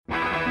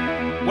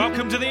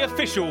Welcome to the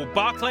official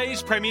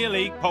Barclays Premier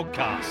League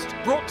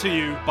podcast, brought to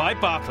you by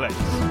Barclays.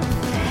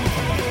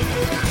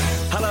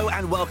 Hello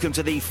and welcome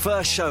to the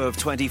first show of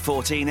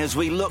 2014 as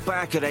we look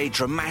back at a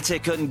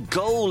dramatic and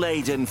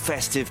goal-laden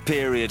festive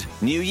period.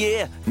 New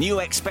year,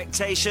 new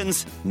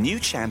expectations, new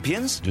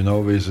champions. You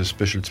know, there's a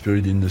special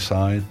spirit in the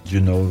side.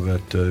 You know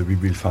that we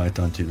will fight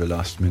until the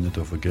last minute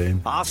of a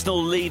game.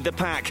 Arsenal lead the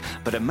pack,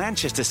 but a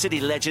Manchester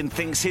City legend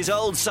thinks his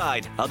old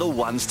side are the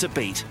ones to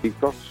beat. We've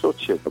got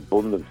such an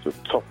abundance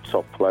of top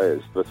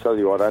players. But I tell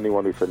you what,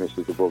 anyone who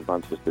finishes above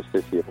Manchester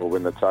City will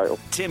win the title.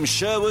 Tim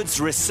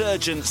Sherwood's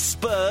resurgent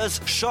Spurs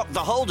shocked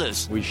the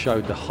holders. We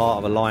showed the heart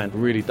of a lion,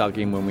 really dug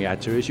in when we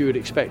had to. As you would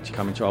expect,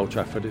 coming to Old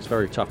Trafford, it's a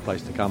very tough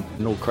place to come.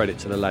 And all credit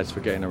to the lads for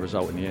getting a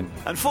result in the end.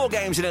 And 4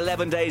 games in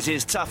 11 days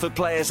is tough for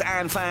players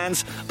and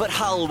fans, but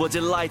Hull were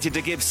delighted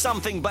to give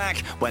something back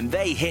when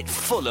they hit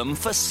Fulham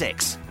for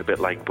 6. A bit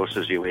like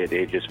buses, you wait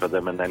ages for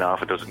them and then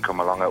half a dozen come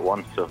along at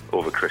once. So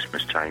over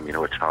Christmas time, you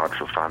know, it's hard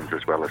for fans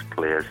as well as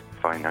players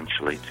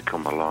financially to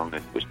come along.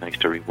 It was nice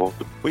to reward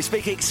them. We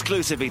speak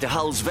exclusively to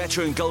Hull's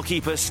veteran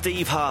goalkeeper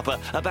Steve Harper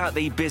about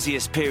the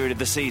busiest period of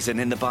the season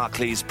in the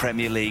Barclays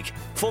Premier League.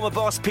 Former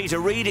boss Peter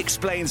Reid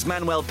explains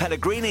Manuel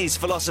Pellegrini's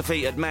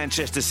philosophy at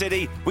Manchester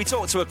City. We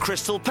talk to a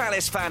Crystal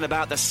Palace fan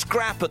about the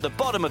scrap at the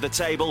bottom of the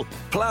table.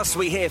 Plus,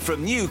 we hear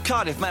from new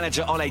Cardiff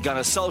manager Ole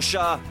Gunnar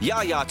Solskjaer,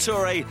 Yaya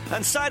Toure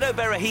and Saido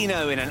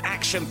Berahino in an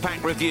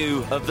action-packed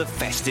review of the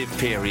festive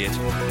period.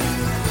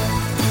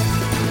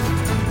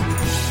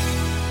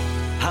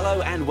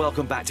 Hello and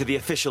welcome back to the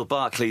official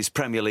Barclays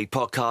Premier League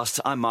podcast.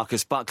 I'm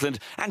Marcus Buckland,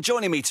 and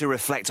joining me to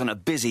reflect on a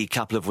busy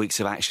couple of weeks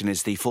of action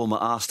is the former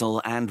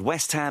Arsenal and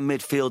West Ham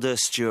midfielder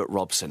Stewart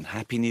Robson.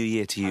 Happy New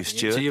Year to you,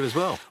 Stewart. To you as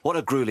well. What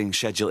a gruelling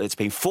schedule it's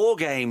been. 4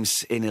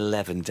 games in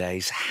 11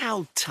 days.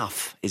 How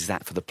tough is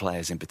that for the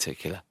players in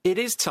particular? It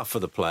is tough for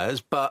the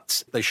players,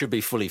 but they should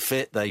be fully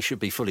fit. They should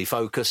be fully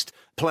focused.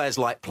 Players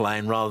like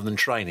playing rather than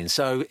training.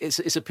 So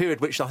it's a period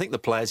which I think the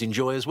players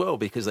enjoy as well,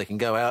 because they can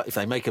go out. If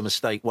they make a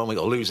mistake one week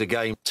or lose a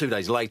game, 2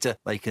 days later,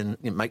 they can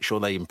make sure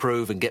they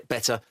improve and get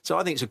better. So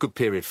I think it's a good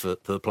period for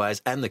the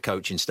players and the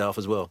coaching staff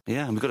as well.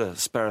 Yeah, and we've got to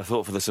spare a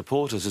thought for the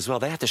supporters as well.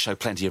 They have to show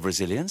plenty of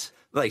resilience.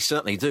 They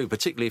certainly do,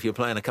 particularly if you're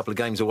playing a couple of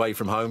games away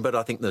from home. But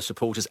I think the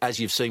supporters, as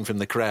you've seen from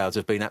the crowds,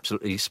 have been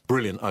absolutely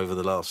brilliant over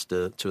the last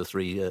 2 or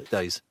 3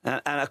 days.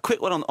 And a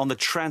quick one on the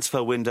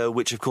transfer window,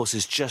 which of course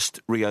has just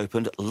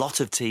reopened. A lot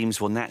of teams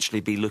will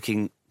naturally be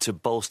looking to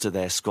bolster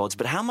their squads,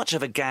 but how much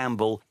of a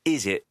gamble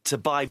is it to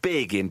buy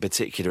big in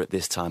particular at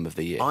this time of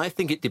the year? I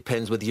think it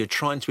depends whether you're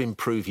trying to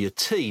improve your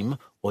team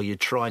or you're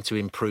trying to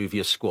improve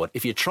your squad.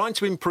 If you're trying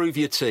to improve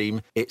your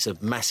team, it's a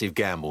massive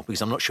gamble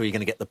because I'm not sure you're going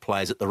to get the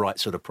players at the right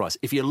sort of price.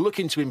 If you're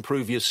looking to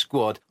improve your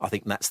squad, I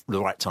think that's the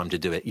right time to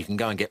do it. You can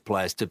go and get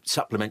players to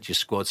supplement your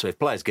squad, so if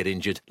players get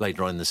injured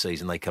later on in the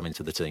season, they come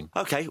into the team.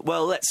 OK,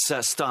 well, let's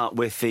start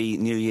with the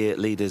New Year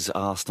leaders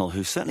Arsenal,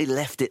 who certainly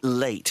left it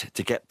late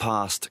to get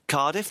past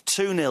Cardiff,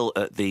 2-0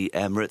 at the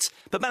Emirates.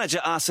 But manager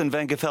Arsene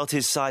Wenger felt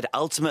his side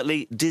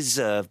ultimately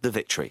deserved the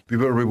victory. We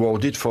were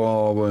rewarded for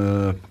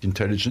our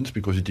intelligence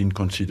because it didn't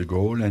concede a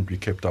goal, and we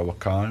kept our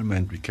calm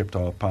and we kept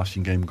our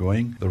passing game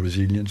going. The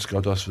resilience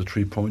got us the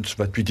 3 points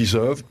that we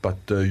deserved, but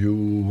you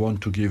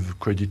want to give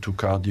credit to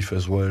Cardiff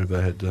as well.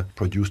 They had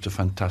produced a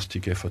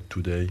fantastic effort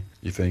today.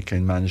 If they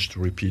can manage to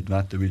repeat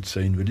that, they will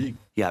stay in the league.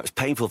 Yeah, it was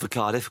painful for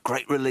Cardiff.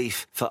 Great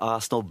relief for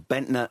Arsenal.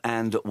 Bentner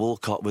and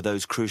Walcott with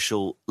those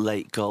crucial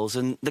late goals.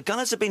 And the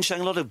Gunners have been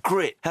showing a lot of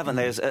grit, haven't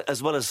they,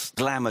 as well as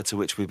glamour to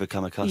which we've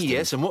become accustomed.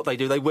 Yes, and what they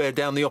do, they wear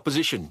down the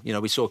opposition. You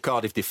know, we saw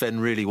Cardiff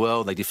defend really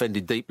well. They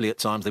defended deeply at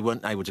times. They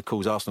weren't able to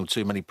cause Arsenal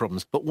too many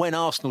problems. But when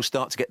Arsenal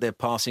start to get their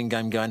passing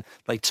game going,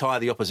 they tire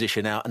the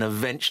opposition out, and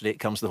eventually it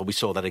comes to the... We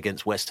saw that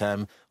against West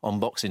Ham on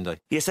Boxing Day.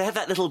 Yes, they had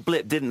that little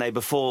blip, didn't they,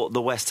 before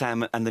the West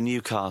Ham and the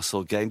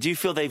Newcastle game. Do you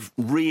feel they've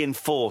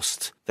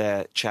reinforced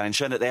their challenge,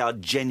 showing that they are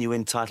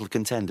genuine title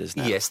contenders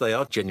now? Yes, they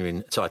are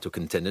genuine title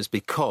contenders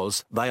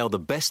because they are the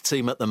best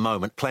team at the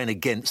moment playing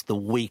against the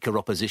weaker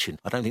opposition.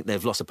 I don't think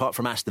they've lost, apart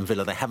from Aston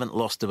Villa, they haven't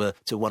lost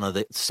to one of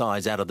the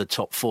sides out of the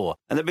top 4.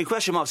 And there have been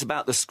question marks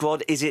about the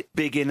squad. Is it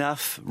big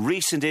enough?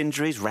 Recent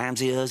injuries,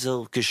 Ramsey,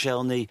 Ozil,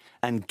 Koscielny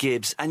and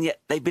Gibbs, and yet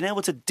they've been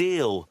able to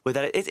deal with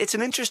that. It's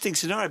an interesting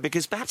scenario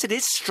because perhaps it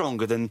is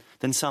stronger than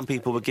some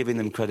people were giving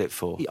them credit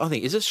for. I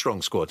think it's a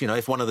strong squad. You know,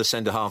 if one of the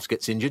centre-halves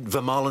gets injured,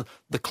 Vermaelen,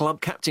 the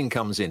club captain,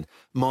 comes in.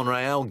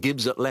 Monreal,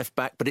 Gibbs at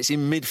left-back, but it's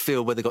in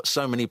midfield where they've got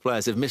so many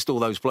players. They've missed all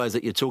those players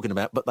that you're talking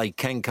about, but they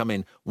can come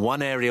in.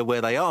 One area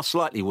where they are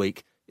slightly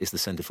weak is the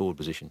centre-forward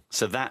position.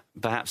 So that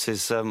perhaps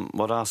is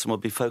what Arsenal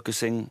will be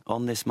focusing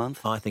on this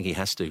month? I think he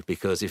has to,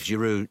 because if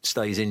Giroud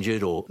stays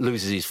injured or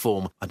loses his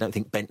form, I don't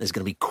think Bentner's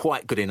going to be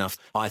quite good enough.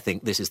 I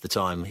think this is the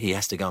time he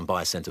has to go and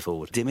buy a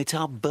centre-forward.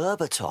 Dimitar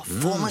Berbatov,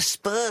 former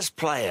Spurs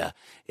player,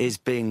 is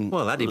being...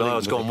 Well,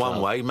 Adebayor's gone one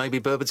way, maybe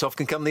Berbatov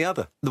can come the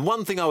other. The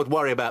one thing I would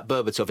worry about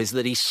Berbatov is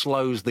that he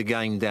slows the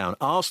game down.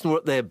 Arsenal are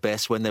at their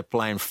best when they're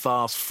playing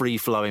fast,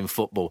 free-flowing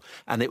football,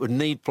 and it would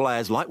need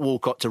players like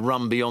Walcott to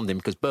run beyond him,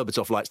 because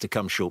Berbatov likes to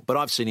come short. short. But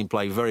I've seen him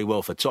play very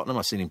well for Tottenham.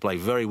 I've seen him play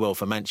very well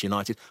for Manchester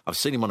United. I've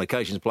seen him on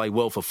occasions play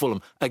well for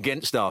Fulham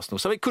against Arsenal.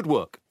 So it could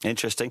work.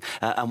 Interesting.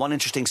 And one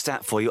interesting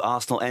stat for you.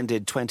 Arsenal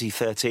ended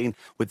 2013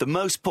 with the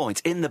most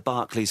points in the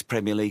Barclays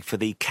Premier League for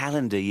the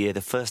calendar year.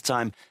 The first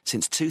time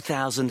since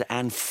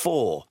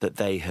 2004 that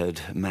they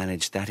had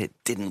managed that. It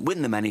didn't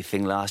win them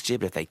anything last year,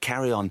 but if they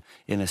carry on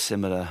in a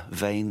similar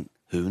vein,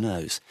 who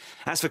knows?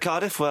 As for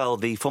Cardiff, well,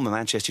 the former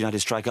Manchester United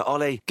striker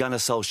Ole Gunnar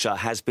Solskjaer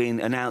has been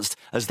announced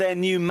as their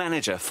new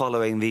manager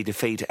following the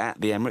defeat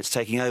at the Emirates,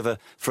 taking over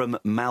from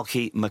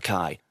Malky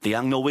Mackay. The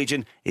young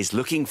Norwegian is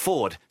looking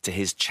forward to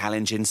his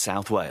challenge in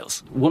South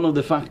Wales. One of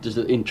the factors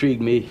that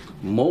intrigued me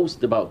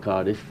most about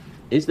Cardiff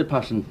is the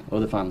passion of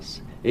the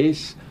fans,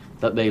 is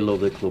that they love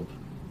their club,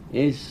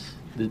 is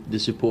the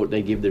support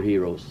they give their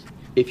heroes.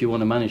 If you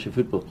want to manage a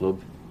football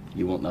club,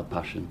 you want that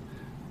passion.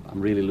 I'm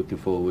really looking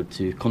forward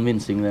to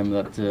convincing them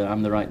that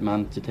I'm the right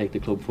man to take the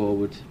club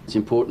forward. It's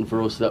important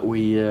for us that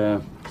we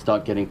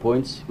start getting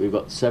points. We've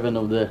got 7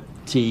 of the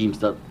teams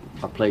that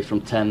are placed from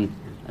 10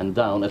 and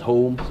down at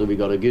home, so we've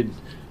got a good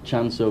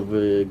chance of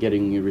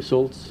getting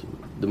results.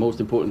 The most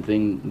important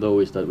thing, though,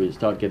 is that we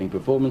start getting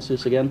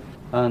performances again,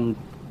 and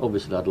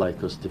obviously I'd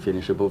like us to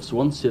finish above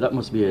Swansea. That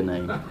must be a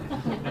name.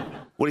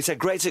 Well, he's had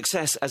great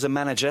success as a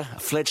manager, a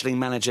fledgling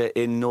manager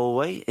in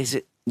Norway. Is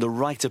it the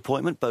right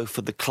appointment, both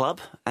for the club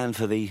and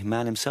for the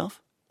man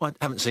himself? I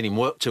haven't seen him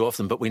work too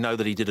often, but we know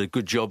that he did a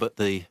good job at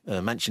the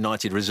Manchester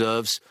United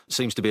reserves.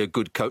 Seems to be a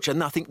good coach,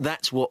 and I think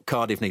that's what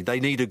Cardiff need. They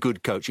need a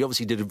good coach. He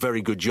obviously did a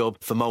very good job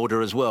for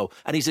Mulder as well.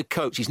 And he's a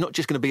coach. He's not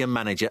just going to be a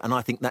manager, and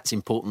I think that's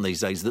important these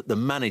days, that the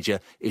manager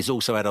is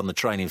also out on the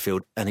training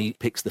field and he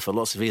picks the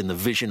philosophy and the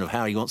vision of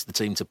how he wants the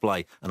team to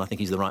play, and I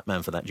think he's the right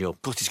man for that job.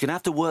 Of course, he's going to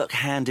have to work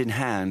hand in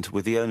hand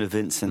with the owner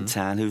Vincent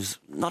Tan, who's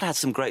not had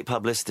some great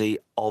publicity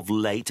of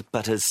late,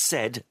 but has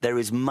said there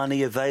is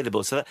money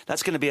available. So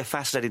that's going to be a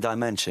fascinating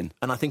dimension.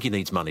 And I think he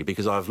needs money,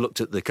 because I've looked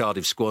at the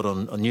Cardiff squad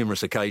on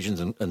numerous occasions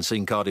and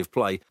seen Cardiff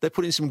play. They're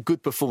putting some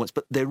good performance,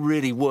 but they're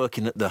really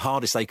working at the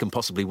hardest they can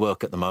possibly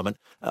work at the moment.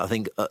 I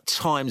think at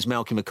times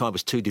Malky Mackay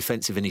was too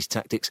defensive in his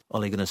tactics.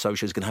 Ole Gunnar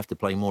Solskjaer is going to have to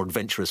play more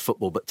adventurous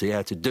football, but to be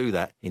able to do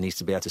that, he needs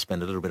to be able to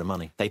spend a little bit of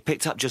money. They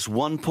picked up just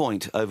 1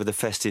 point over the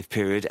festive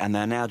period, and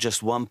they're now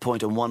just 1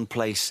 point and 1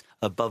 place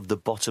above the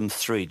bottom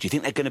 3. Do you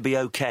think they're going to be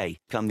OK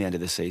come the end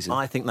of the season?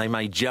 I think they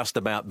may just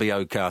about be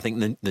OK. I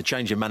think the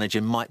change of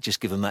manager might just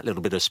give them that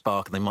little bit of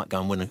spark, and they might go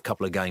and win a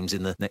couple of games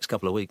in the next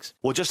couple of weeks.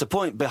 Well, just a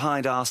point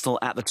behind Arsenal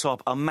at the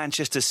top are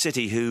Manchester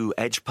City, who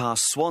edged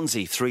past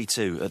Swansea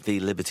 3-2 at the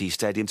Liberty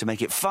Stadium to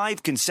make it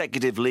 5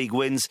 consecutive league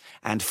wins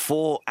and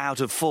 4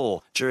 out of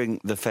 4 during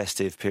the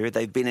festive period.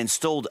 They've been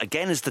installed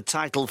again as the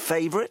title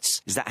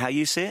favourites. Is that how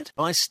you see it?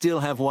 I still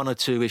have 1 or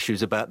 2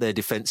 issues about their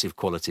defensive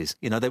qualities.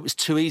 You know, it was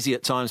too easy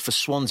at times for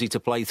Swansea to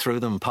play through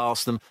them and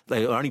past them.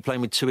 They were only playing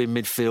with 2 in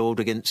midfield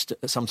against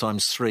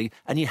sometimes 3,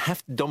 and you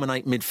have to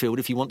dominate midfield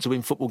if you want to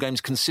win football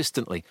games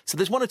consistently. So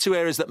there's 1 or 2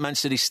 areas that Man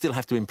City still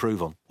have to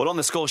improve on. Well, on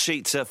the score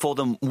sheet for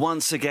them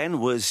once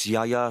again was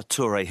Yaya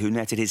Toure, who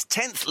netted his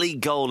 10th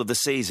league goal of the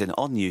season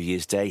on New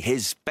Year's Day,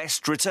 his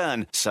best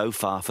return so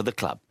far for the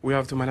club. We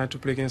have to manage to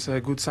play against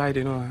a good side,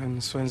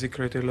 and Swansea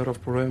created a lot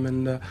of problems,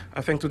 and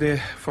I think today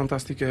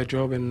fantastic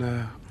job,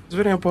 and it's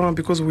very important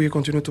because we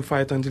continue to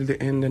fight until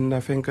the end, and I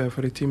think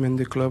for the team and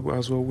the club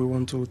as well, we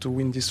want to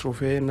win this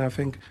trophy, and I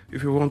think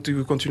if we want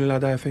to continue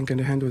like that, I think in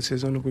the end of the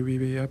season we'll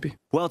be happy.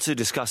 Well, to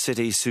discuss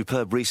City's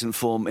superb recent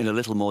form in a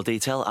little more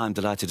detail, I'm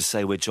delighted to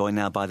say we're joined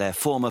now by their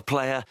former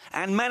player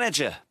and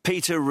manager,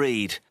 Peter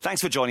Reid.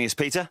 Thanks for joining us,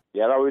 Peter.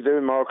 Yeah, how are we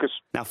doing, Marcus?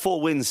 Now,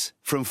 4 wins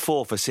from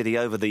 4 for City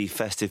over the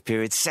festive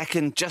period,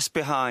 second just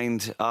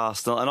behind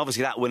Arsenal, and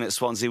obviously that win at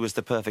Swansea was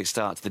the perfect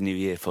start to the new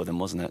year for them,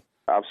 wasn't it?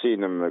 I've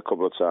seen them a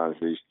couple of times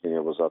recently.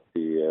 I was at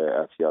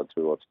the Etihad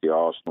to watch the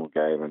Arsenal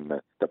game, and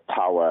the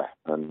power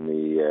and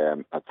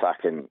the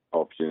attacking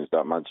options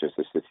that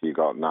Manchester City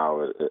got now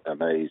are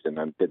amazing,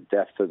 and the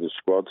depth of the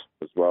squad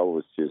as well,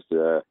 which is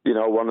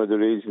one of the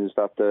reasons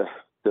that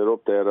they're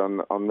up there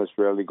on this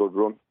really good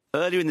run.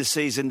 Earlier in the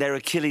season, their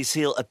Achilles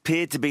heel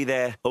appeared to be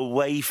their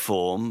away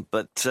form,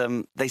 but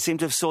they seem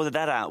to have sorted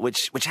that out,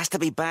 which has to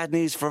be bad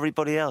news for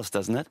everybody else,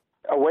 doesn't it?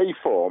 Away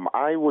form,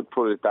 I would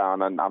put it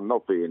down, and I'm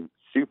not being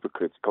super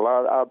critical,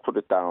 I'd put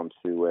it down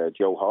to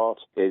Joe Hart.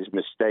 His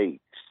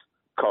mistakes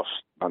cost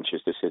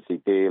Manchester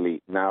City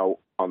dearly. Now,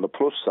 on the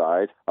plus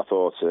side, I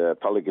thought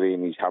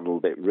Pellegrini's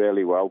handled it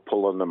really well,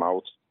 pulling them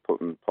out,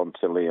 putting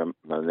Pontillion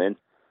in.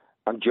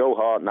 And Joe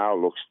Hart now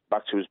looks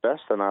back to his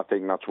best, and I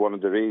think that's one of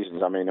the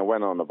reasons. I mean, I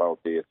went on about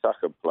the attack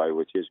and play,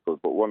 which is good,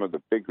 but one of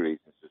the big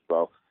reasons as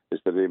well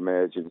is the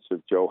emergence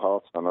of Joe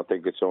Hart, and I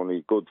think it's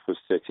only good for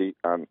City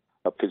and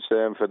a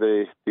concern for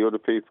the other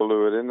people who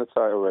are in the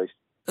title race.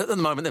 At the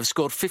moment, they've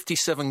scored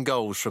 57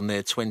 goals from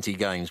their 20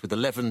 games with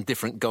 11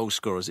 different goal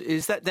scorers.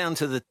 Is that down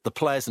to the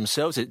players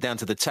themselves? Is it down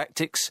to the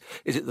tactics?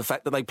 Is it the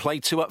fact that they play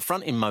two up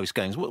front in most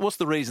games? What's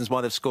the reasons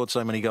why they've scored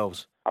so many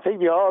goals? I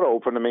think they are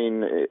open. I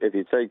mean, if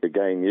you take the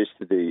game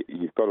yesterday,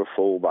 you've got a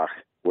full-back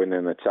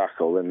winning a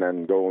tackle and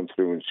then going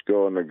through and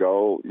scoring a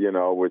goal,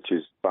 which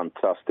is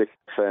fantastic.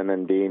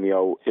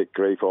 Fernandinho hit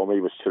great for me.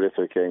 He was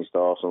terrific against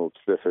Arsenal,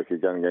 terrific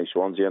again against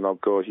Swansea. And of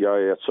course,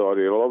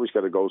 sorry, he'll always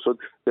get a goal. So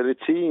they're a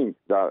team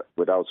that,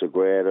 without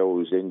Aguero,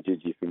 who's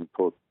injured, you can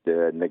put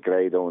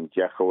Negredo and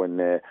Dzeko in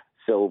there.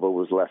 Silva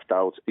was left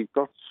out. You've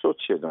got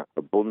such an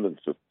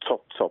abundance of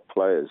top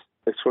players.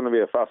 It's going to be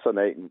a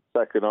fascinating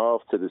second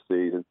half to the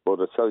season. But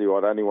I tell you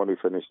what, anyone who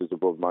finishes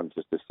above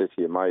Manchester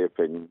City, in my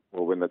opinion,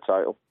 will win the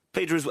title.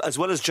 Peter, as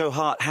well as Joe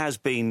Hart has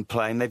been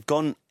playing, they've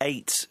gone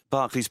 8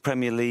 Barclays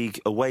Premier League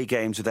away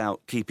games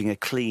without keeping a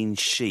clean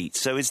sheet.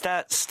 So is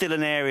that still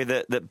an area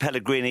that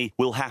Pellegrini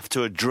will have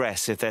to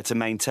address if they're to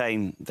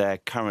maintain their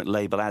current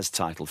label as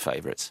title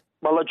favourites?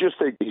 Well, I just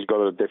think he's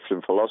got a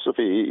different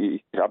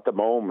philosophy. At the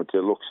moment,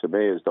 it looks to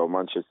me as though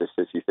Manchester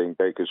City think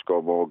they could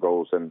score more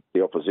goals than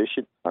the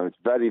opposition. And it's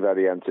very,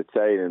 very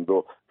entertaining.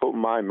 But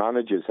putting my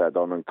manager's head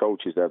on and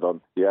coach's head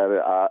on,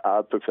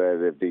 I'd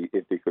prefer if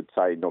they could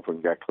tighten up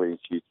and get clean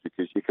sheets,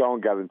 because you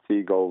can't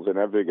guarantee goals in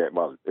every game.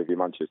 Well, if you're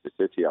Manchester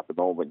City at the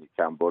moment, you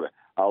can, but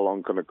how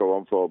long can it go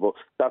on for? But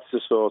that's the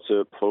sort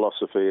of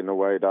philosophy in the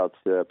way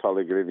that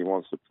Pellegrini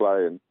wants to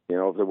play. And,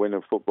 if they're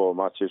winning football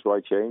matches, why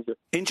change it?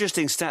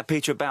 Interesting stat,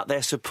 Peter, about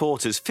their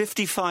supporters.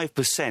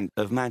 55%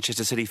 of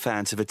Manchester City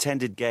fans have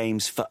attended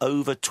games for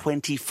over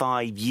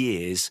 25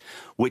 years,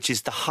 which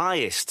is the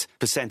highest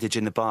percentage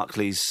in the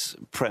Barclays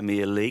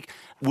Premier League.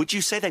 Would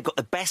you say they've got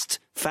the best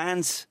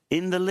fans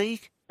in the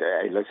league?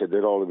 Yeah, listen,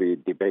 there'd all be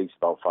debates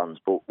about fans,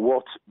 but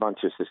what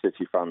Manchester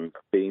City fans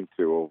have been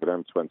through over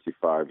them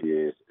 25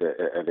 years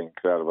is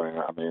incredible.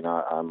 I mean,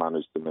 I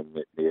managed them in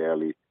the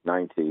early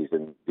 90s,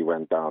 and they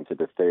went down to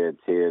the third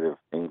tier of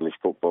English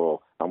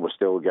football, and we're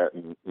still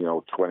getting,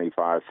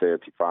 25,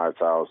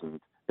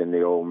 35,000 in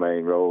the old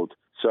main road.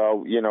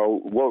 So,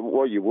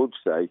 what you would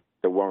say,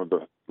 they're one of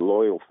the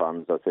loyal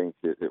fans, I think,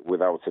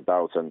 without a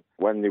doubt. And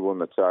when they won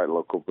the title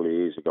a couple of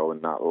years ago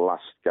in that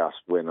last gasp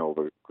win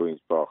over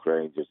Queen's Park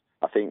Rangers,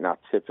 I think that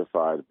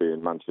typified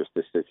being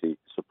Manchester City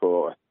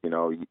supporter.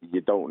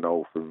 You don't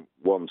know from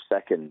 1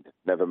 second,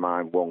 never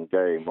mind one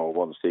game or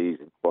one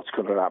season, what's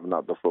going to happen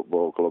at the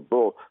football club.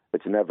 But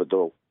it's never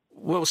dull.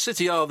 Well,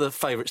 City are the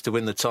favourites to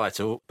win the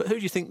title, but who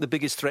do you think the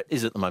biggest threat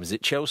is at the moment? Is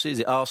it Chelsea? Is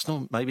it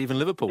Arsenal? Maybe even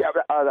Liverpool? Yeah,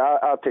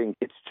 I think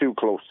it's too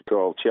close to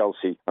call.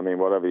 Chelsea, I mean,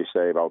 whatever you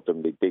say about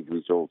them, they dig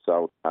results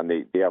out, and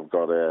they have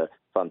got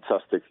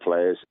fantastic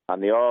players.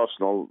 And the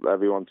Arsenal,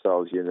 everyone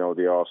tells you,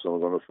 the Arsenal are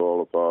going to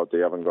fall apart. They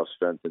haven't got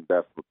strength and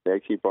depth. They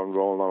keep on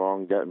rolling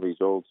along, getting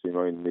results. They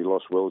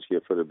lost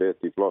Wilshere for a bit.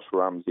 They've lost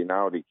Ramsey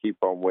now. They keep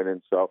on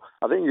winning. So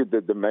I think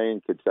the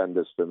main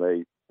contenders for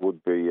me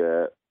would be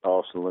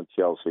Arsenal and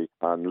Chelsea,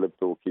 and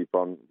Liverpool keep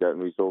on getting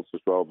results as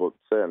well. But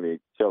certainly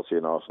Chelsea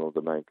and Arsenal are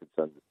the main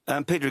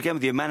contenders. Peter, again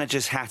with your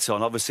manager's hat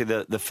on, obviously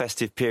the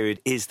festive period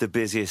is the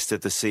busiest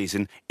of the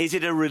season. Is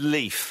it a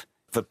relief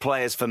for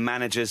players, for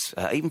managers,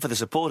 even for the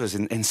supporters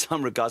in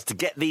some regards, to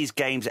get these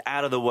games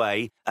out of the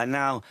way and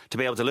now to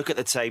be able to look at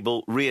the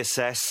table,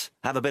 reassess,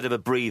 have a bit of a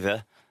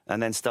breather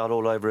and then start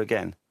all over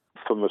again?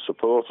 From the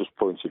supporters'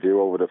 point of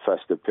view, over the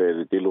festive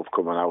period, they love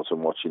coming out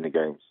and watching the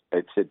games.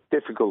 It's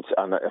difficult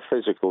and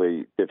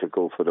physically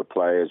difficult for the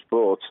players,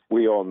 but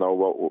we all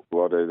know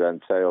what it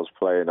entails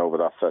playing over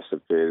that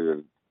festive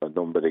period. A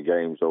number of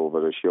games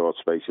over a short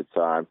space of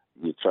time.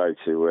 You try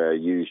to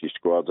use your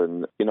squad,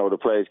 and the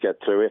players get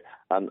through it.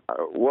 And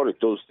what it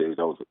does do,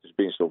 though, there's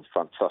been some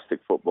fantastic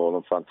football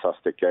and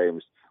fantastic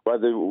games.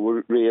 Whether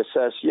we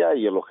reassess,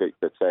 you look at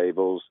the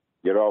tables.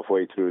 You're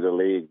halfway through the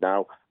league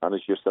now, and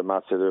it's just a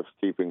matter of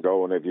keeping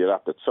going. If you're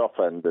at the top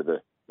end of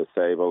the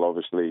table,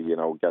 obviously,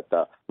 get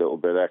that little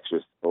bit extra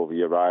over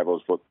your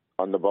rivals. But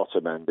on the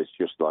bottom end, it's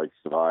just like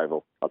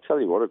survival. I'll tell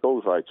you what, it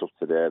goes right up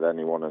to there,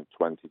 anyone on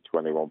 20,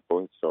 21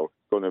 points. So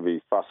it's going to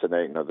be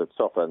fascinating at the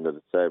top end of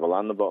the table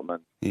and the bottom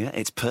end. Yeah,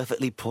 it's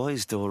perfectly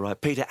poised, all right.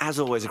 Peter, as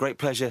always, a great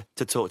pleasure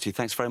to talk to you.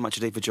 Thanks very much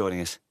indeed for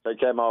joining us. Take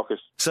care, Marcus.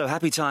 So,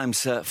 happy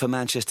times for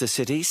Manchester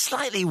City.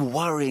 Slightly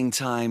worrying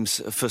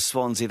times for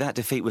Swansea. That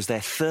defeat was their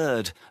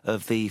third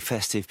of the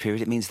festive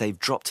period. It means they've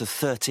dropped to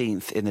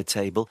 13th in the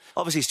table.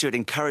 Obviously, Stewart,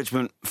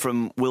 encouragement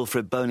from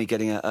Wilfred Boney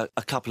getting a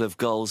couple of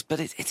goals, but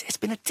it's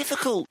been a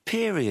difficult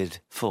period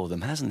for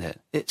them, hasn't it?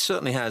 It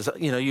certainly has.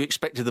 You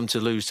expected them to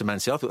lose to Man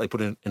City. I thought they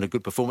put in a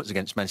good performance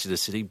against Manchester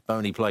City.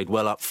 Boney played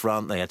well up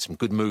front. They had some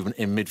good movement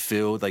in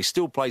midfield. They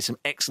still play some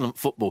excellent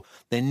football.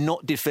 They're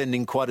not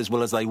defending quite as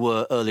well as they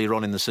were earlier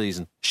on in the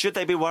season. Should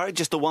they be worried?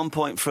 Just a 1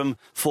 point from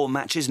 4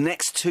 matches.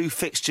 Next 2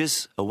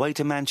 fixtures, away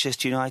to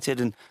Manchester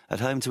United and at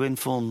home to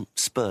inform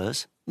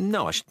Spurs.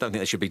 No, I don't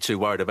think they should be too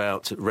worried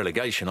about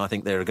relegation. I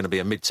think they're going to be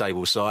a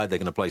mid-table side. They're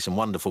going to play some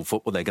wonderful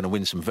football. They're going to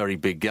win some very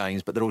big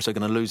games, but they're also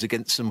going to lose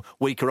against some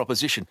weaker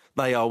opposition.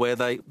 They are where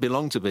they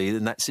belong to be,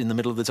 and that's in the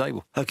middle of the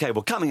table. OK,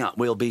 well, coming up,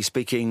 we'll be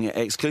speaking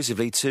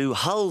exclusively to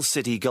Hull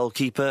City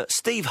goalkeeper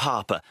Steve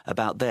Harper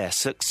about their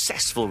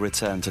successful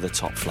return to the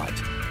top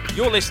flight.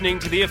 You're listening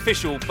to the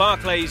official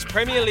Barclays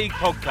Premier League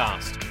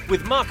podcast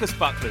with Marcus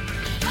Buckland.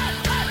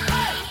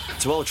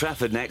 To Old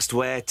Trafford next,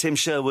 where Tim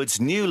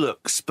Sherwood's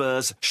new-look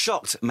Spurs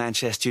shocked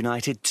Manchester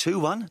United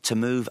 2-1 to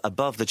move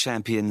above the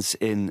champions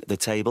in the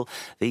table.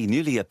 The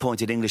newly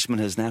appointed Englishman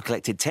has now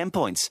collected 10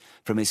 points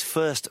from his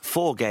first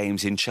 4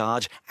 games in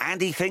charge,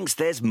 and he thinks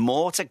there's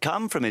more to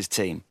come from his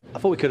team. I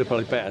thought we could have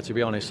played better, to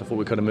be honest. I thought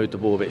we could have moved the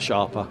ball a bit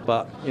sharper.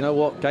 But you know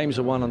what? Games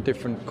are won on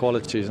different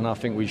qualities, and I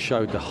think we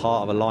showed the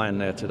heart of a lion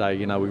there today.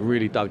 You know, we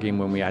really dug in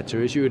when we had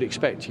to. As you would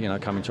expect, you know,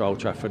 coming to Old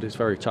Trafford, it's a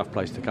very tough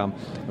place to come.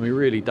 And we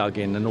really dug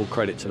in, and all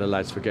credit to the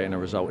lads for getting a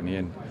result in the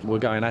end. We're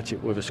going at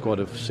it with a squad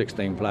of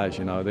 16 players,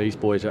 you know. These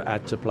boys are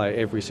had to play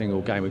every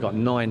single game. We've got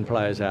 9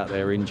 players out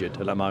there injured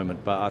at the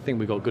moment, but I think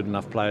we've got good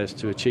enough players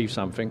to achieve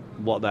something.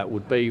 What that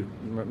would be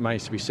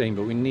remains to be seen,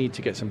 but we need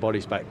to get some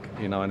bodies back,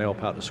 you know, and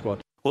help out the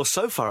squad. Well,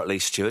 so far at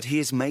least, Stewart, he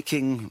is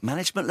making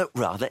management look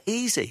rather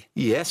easy.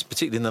 Yes,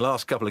 particularly in the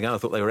last couple of games. I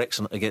thought they were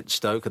excellent against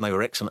Stoke and they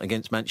were excellent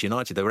against Manchester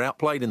United. They were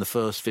outplayed in the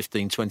first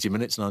 15-20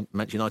 minutes and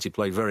Manchester United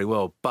played very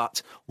well.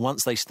 But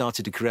once they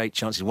started to create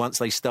chances, once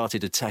they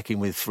started attacking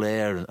with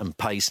flair and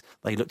pace,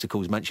 they looked to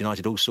cause Manchester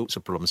United all sorts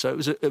of problems. So it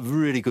was a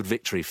really good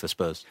victory for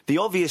Spurs. The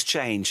obvious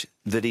change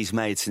that he's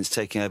made since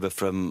taking over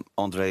from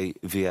Andre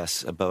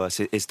Villas-Boas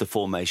is the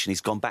formation. He's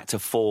gone back to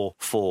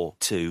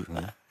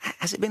 4-4-2.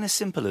 Has it been as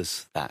simple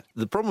as that?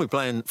 The problem with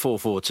playing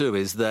 4-4-2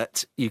 is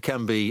that you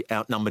can be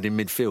outnumbered in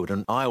midfield,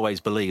 and I always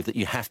believe that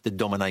you have to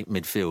dominate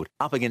midfield.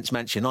 Up against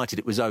Manchester United,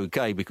 it was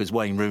OK because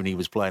Wayne Rooney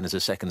was playing as a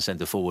second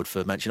centre-forward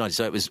for Manchester United,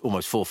 so it was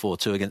almost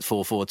 4-4-2 against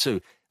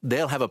 4-4-2.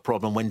 They'll have a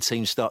problem when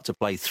teams start to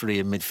play 3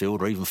 in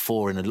midfield or even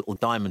 4 in a little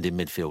diamond in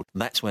midfield.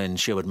 And that's when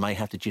Sherwood may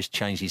have to just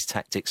change his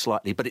tactics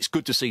slightly. But it's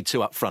good to see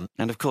 2 up front.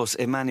 And of course,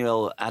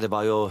 Emmanuel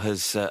Adebayor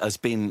has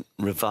been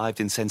revived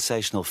in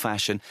sensational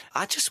fashion.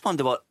 I just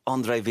wonder what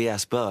Andre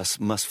Villas-Boas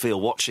must feel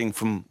watching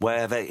from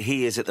wherever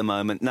he is at the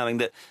moment, knowing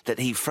that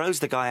he froze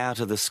the guy out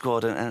of the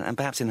squad and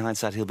perhaps in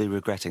hindsight he'll be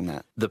regretting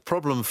that. The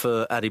problem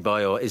for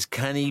Adebayor is,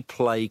 can he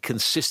play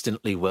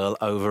consistently well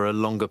over a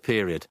longer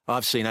period?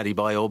 I've seen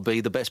Adebayor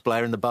be the best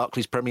player in the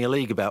Barclays Premier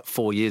League about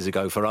 4 years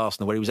ago for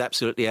Arsenal, where he was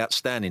absolutely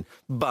outstanding.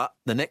 But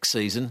the next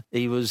season,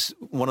 he was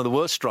one of the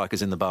worst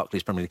strikers in the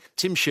Barclays Premier League.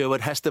 Tim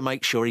Sherwood has to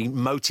make sure he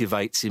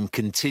motivates him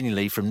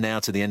continually from now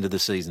to the end of the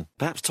season.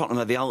 Perhaps Tottenham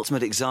are the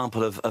ultimate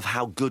example of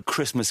how good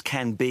Christmas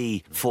can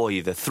be for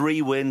you. The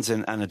 3 wins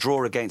and a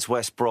draw against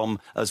West Brom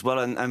as well.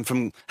 And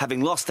from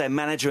having lost their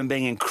manager and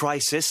being in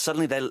crisis,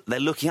 suddenly they're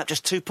looking up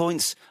just 2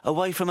 points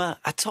away from a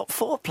top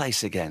 4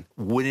 place again.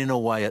 Winning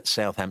away at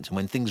Southampton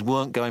when things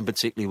weren't going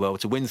particularly well,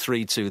 to win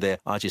 3-2 there,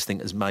 I just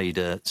think has made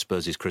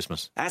Spurs'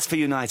 Christmas. As for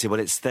United, well,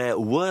 it's their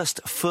worst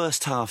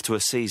first half to a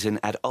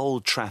season at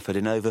Old Trafford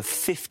in over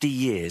 50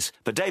 years.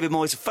 But David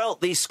Moyes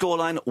felt the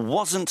scoreline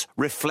wasn't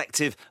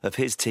reflective of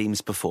his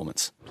team's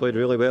performance. Played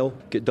really well,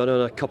 got done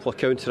on a couple of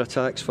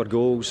counter-attacks for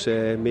goals,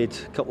 made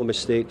a couple of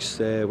mistakes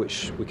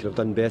which we could have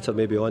done better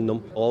maybe on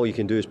them. All you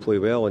can do is play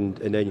well and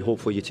then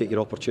hopefully you take your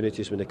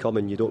opportunities when they come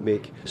and you don't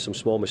make some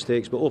small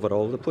mistakes. But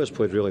overall, the players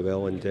played really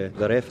well and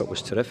their effort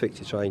was terrific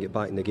to try and get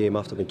back in the game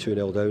after being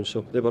 2-0 down.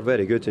 So they were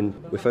very good and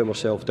we found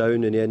ourselves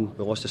down in the end.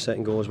 We lost the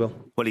second goal as well.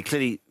 Well, he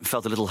clearly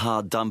felt a little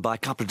hard done by. A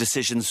couple of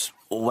decisions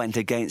went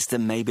against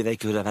them. Maybe they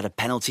could have had a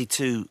penalty,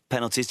 2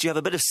 penalties. Do you have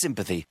a bit of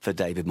sympathy for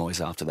David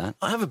Moyes after that?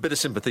 I have a bit of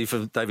sympathy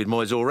for David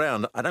Moyes all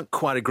round. I don't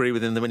quite agree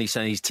with him when he's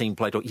saying his team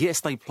played well.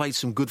 Yes, they played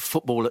some good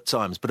football at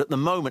times, but at the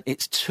moment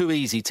it's too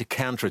easy to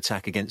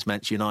counter-attack against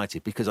Manchester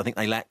United because I think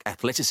they lack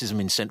athleticism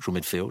in central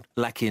midfield,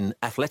 lacking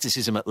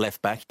athleticism at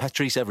left-back.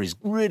 Patrice Evra is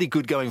really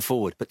good going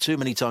forward, but too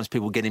many times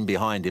people get in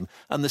behind him,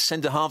 and the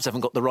centre-halves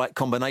haven't got the right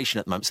combination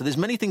at the moment. So there's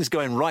many things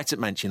going right at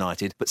Manchester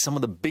United, but some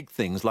of the big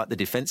things, like the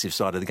defensive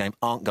side of the game,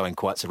 aren't going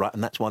quite so right,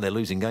 and that's why they're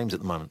losing games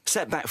at the moment.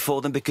 Setback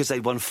for them because they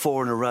won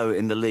 4 in a row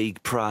in the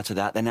league prior to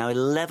that. They're now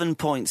 11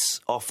 points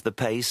off the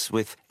pace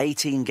with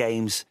 18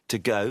 games to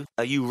go.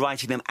 Are you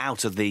writing them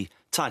out of the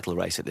title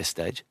race at this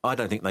stage? I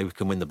don't think they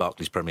can win the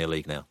Barclays Premier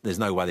League now. There's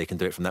no way they can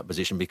do it from that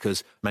position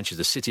because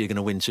Manchester City are going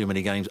to win too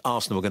many games,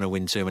 Arsenal are going to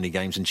win too many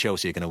games and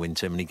Chelsea are going to win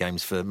too many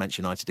games for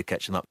Manchester United to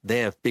catch them up.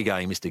 Their big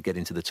aim is to get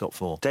into the top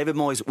 4. David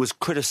Moyes was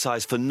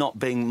criticised for not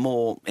being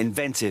more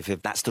inventive,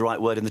 if that's the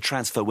right word, in the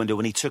transfer window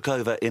when he took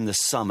over in the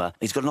summer.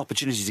 He's got an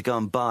opportunity to go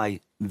and buy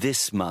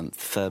this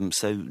month.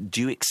 So do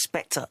you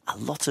expect a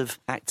lot of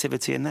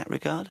activity in that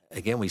regard?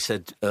 Again, we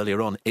said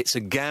earlier on, it's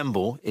a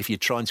gamble if you're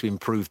trying to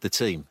improve the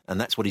team.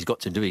 And that's what he's got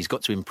to do. He's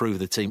got to improve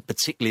the team,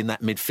 particularly in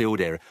that midfield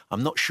area.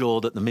 I'm not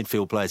sure that the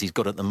midfield players he's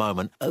got at the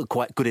moment are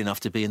quite good enough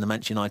to be in the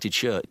Manchester United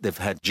shirt. They've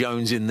had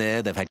Jones in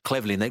there, they've had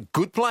Cleverley in there.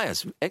 Good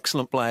players,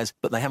 excellent players,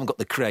 but they haven't got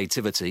the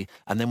creativity.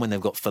 And then when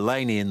they've got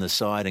Fellaini in the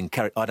side and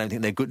Carrick, I don't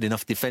think they're good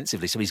enough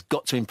defensively. So he's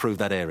got to improve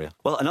that area.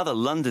 Well, another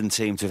London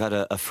team to have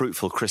had a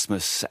fruitful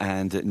Christmas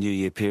and New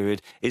Year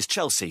period is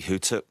Chelsea, who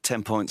took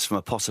 10 points from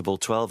a possible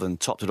 12 and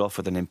topped it off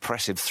with an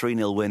impressive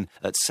 3-0 win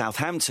at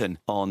Southampton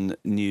on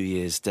New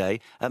Year's Day.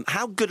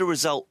 How good a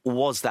result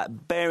was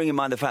that, bearing in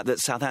mind the fact that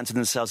Southampton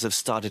themselves have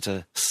started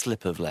to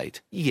slip of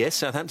late? Yes,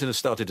 Southampton have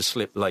started to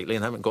slip lately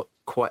and haven't got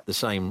quite the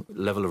same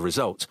level of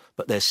results,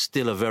 but they're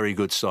still a very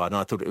good side, and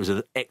I thought it was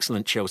an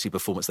excellent Chelsea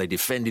performance. They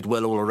defended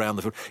well all around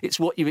the field. It's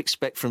what you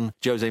expect from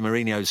Jose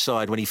Mourinho's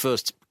side. When he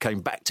first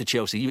came back to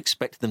Chelsea, you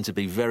expected them to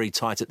be very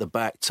tight at the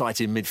back, tight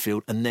in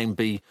midfield, and then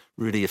be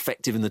really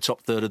effective in the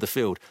top third of the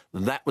field.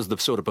 And that was the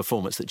sort of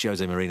performance that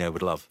Jose Mourinho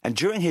would love. And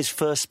during his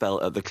first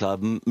spell at the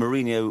club,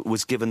 Mourinho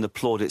was given the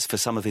plaudits for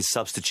some of his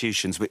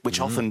substitutions,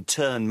 which often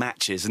turn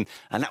matches, and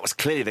that was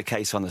clearly the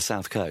case on the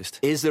South Coast.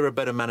 Is there a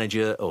better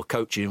manager or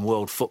coach in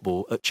world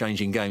football at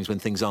changing games when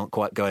things aren't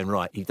quite going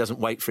right? He doesn't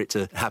wait for it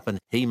to happen.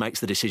 He makes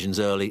the decisions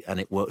early, and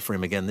it worked for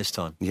him again this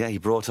time. Yeah, he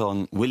brought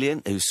on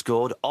Willian, who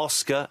scored,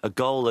 Oscar, a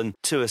goal and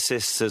 2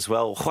 assists as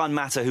well. Juan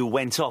Mata, who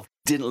went off,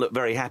 didn't look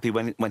very happy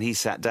when he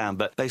sat down,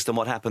 but based on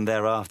what happened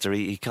thereafter,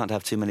 he can't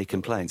have too many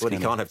complaints. Well, he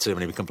can't have too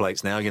many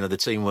complaints now. You know, the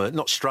team were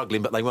not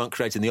struggling, but they weren't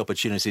creating the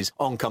opportunities.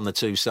 On come the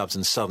 2 subs,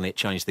 and suddenly it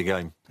changed the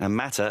game. And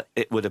Mata,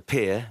 it would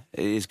appear,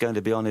 is going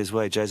to be on his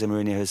way. Jose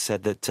Mourinho has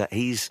said that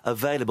he's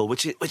available,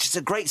 which is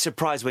a great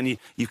surprise when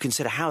you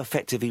consider how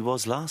effective he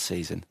was last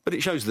season. But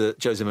it shows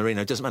that Jose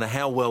Mourinho, doesn't matter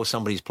how well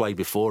somebody's played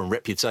before and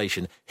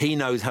reputation, he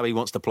knows how he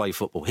wants to play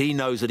football. He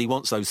knows that he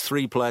wants those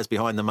 3 players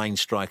behind the main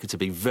striker to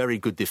be very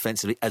good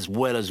defensively, as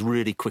well as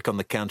really quick on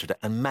the counter,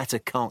 and Mata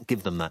can't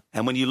give them that.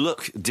 And when you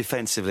look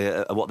defensively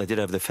at what they did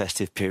over the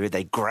festive period,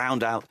 they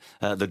ground out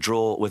the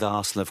draw with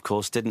Arsenal, of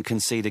course, didn't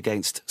concede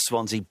against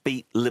Swansea,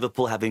 beat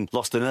Liverpool having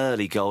lost an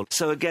early goal.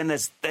 So again,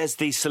 there's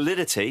the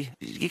solidity.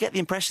 You get the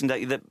impression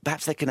that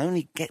perhaps they can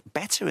only get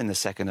better in the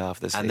second half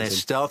of the season. And they're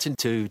starting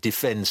to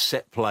defend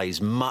set plays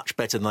much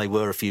better than they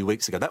were a few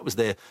weeks ago. That was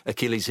their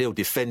Achilles heel,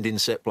 defending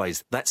set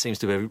plays. That seems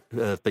to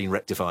have been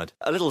rectified.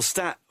 A little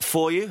stat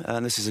for you,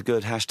 and this is a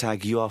good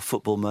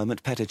 #YouAreFootball moment.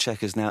 Petr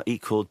Cech has now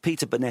equalled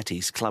Peter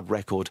Bonetti's club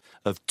record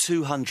of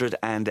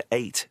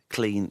 208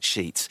 clean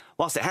sheets.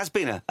 Whilst it has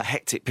been a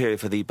hectic period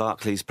for the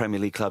Barclays Premier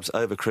League clubs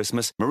over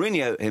Christmas,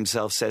 Mourinho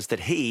himself says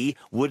that he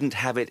wouldn't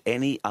have it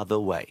any other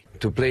way.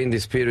 To play in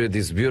this period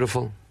is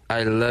beautiful.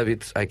 I love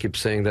it. I keep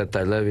saying that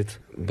I love it.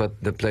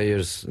 But the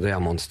players, they are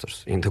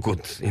monsters in the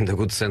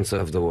good sense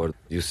of the word.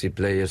 You see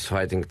players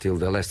fighting till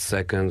the last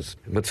seconds,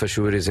 but for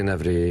sure is in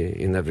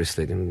every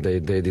stadium. They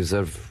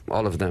deserve,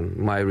 all of them,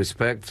 my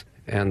respect.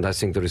 And I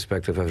think the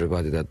respect of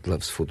everybody that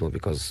loves football,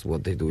 because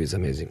what they do is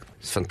amazing.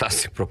 It's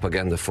fantastic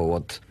propaganda for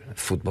what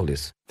football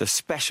is. The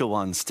special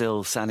one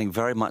still sounding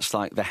very much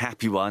like the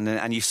happy one.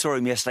 And you saw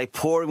him yesterday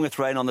pouring with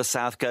rain on the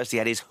South Coast. He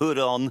had his hood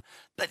on.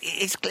 But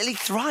he's clearly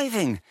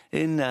thriving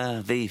in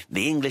the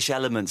English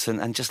elements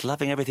and just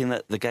loving everything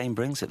that the game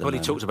brings at the moment.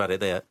 Well, he talked about it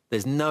there.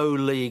 There's no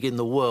league in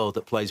the world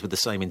that plays with the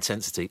same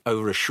intensity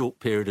over a short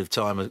period of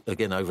time,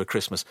 again, over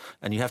Christmas.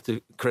 And you have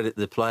to credit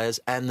the players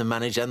and the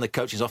manager and the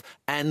coaching staff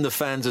and the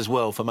fans as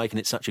well for making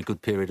it such a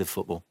good period of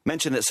football.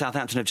 Mentioned that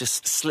Southampton have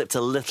just slipped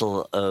a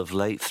little of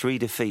late. 3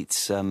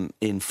 defeats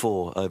in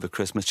 4 over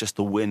Christmas. Just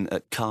the win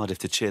at Cardiff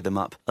to cheer them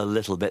up a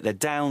little bit. They're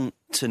down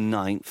to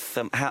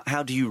 9th.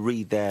 How do you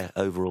read their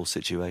overall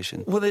situation?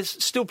 Well, they're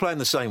still playing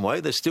the same way.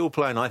 They're still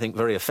playing, I think,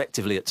 very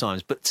effectively at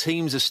times. But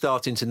teams are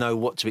starting to know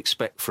what to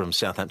expect from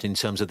Southampton in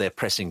terms of their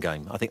pressing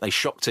game. I think they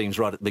shocked teams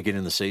right at the beginning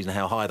of the season,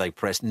 how high they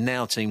pressed.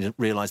 Now teams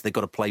realise they've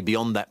got to play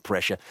beyond that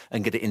pressure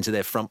and get it into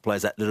their front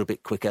players that little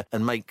bit quicker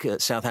and make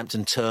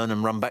Southampton turn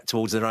and run back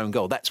towards their own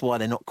goal. That's why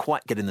they're not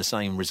quite getting the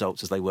same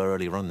results as they were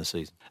earlier on in the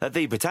season. At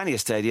the Britannia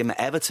Stadium,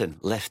 Everton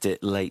left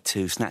it late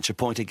to snatch a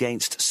point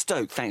against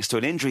Stoke thanks to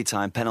an injury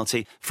time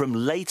penalty from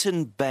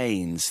Leighton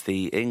Baines.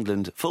 The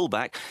England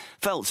fullback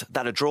felt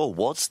that a draw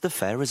was the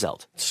fair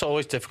result. It's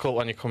always difficult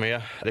when you come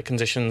here. The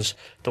conditions,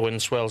 the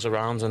wind swirls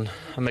around and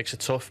it makes it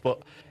tough,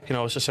 but you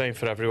know, it's the same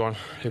for everyone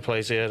who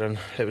plays here, and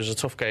it was a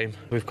tough game.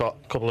 We've got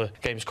a couple of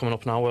games coming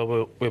up now where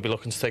we'll be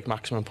looking to take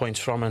maximum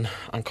points from and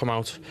come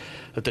out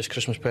of this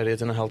Christmas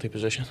period in a healthy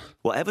position.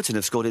 Well, Everton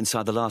have scored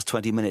inside the last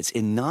 20 minutes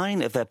in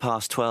 9 of their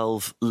past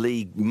 12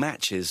 league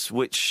matches,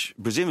 which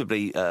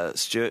presumably,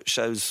 Stewart,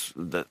 shows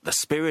the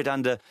spirit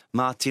under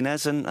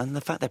Martinez and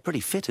the fact they're pretty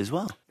fit as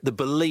well. The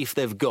belief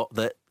they've got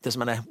that doesn't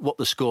matter what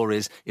the score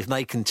is, if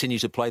they continue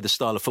to play the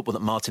style of football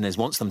that Martinez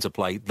wants them to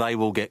play, they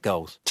will get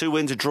goals. 2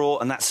 wins, a draw,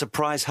 and that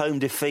surprise home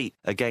defeat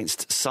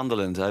against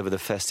Sunderland over the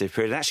festive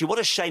period. And actually, what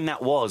a shame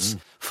that was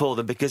for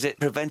them, because it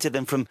prevented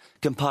them from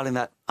compiling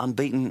that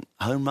unbeaten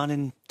home run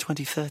in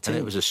 2013. And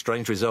it was a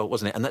strange result,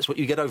 wasn't it? And that's what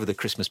you get over the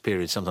Christmas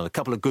period sometimes. A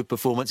couple of good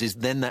performances,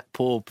 then that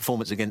poor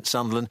performance against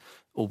Sunderland,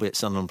 albeit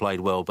Sunderland played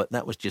well, but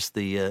that was just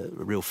the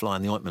real fly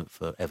in the ointment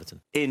for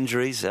Everton.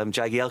 Injuries,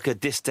 Jagielka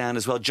dissed down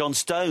as well. John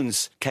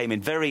Stones came in,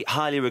 very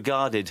highly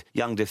regarded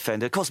young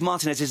defender. Of course,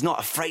 Martinez is not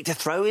afraid to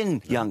throw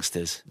in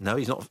youngsters. No,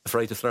 he's not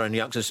afraid to throw in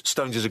youngsters.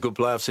 Stones is a good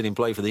player. I've seen him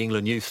play for the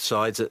England youth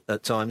sides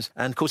at times.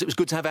 And, of course, it was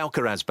good to have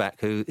Alcaraz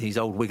back, who he's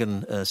old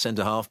Wigan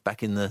centre-half,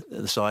 back in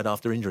the side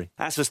after injury.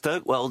 As for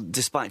Stoke, well,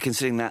 despite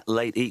considering that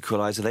late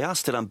equaliser, they are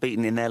still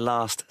unbeaten in their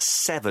last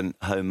 7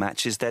 home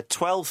matches. They're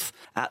 12th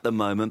at the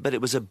moment, but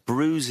it was a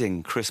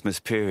bruising Christmas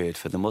period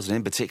for them, wasn't it?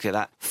 In particular,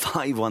 that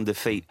 5-1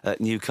 defeat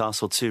at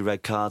Newcastle, 2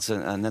 red cards,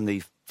 and then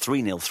the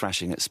 3-0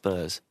 thrashing at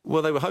Spurs.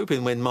 Well, they were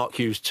hoping when Mark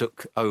Hughes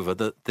took over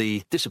that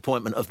the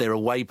disappointment of their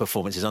away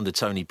performances under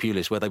Tony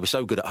Pulis, where they were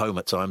so good at home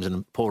at times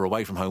and poor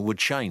away from home, would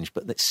change,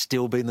 but it's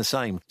still been the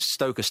same.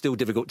 Stoke are still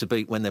difficult to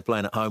beat when they're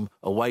playing at home.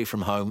 Away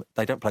from home,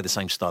 they don't play the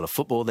same style of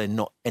football, they're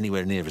not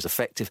anywhere near as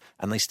effective,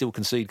 and they still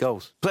concede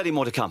goals. Plenty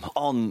more to come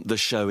on the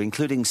show,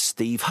 including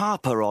Steve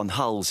Harper on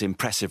Hull's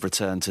impressive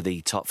return to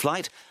the top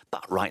flight.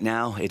 But right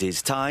now, it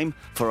is time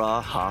for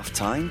our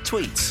half-time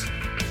tweets.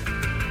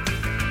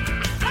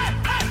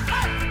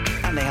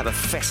 And they have a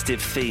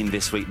festive theme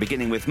this week,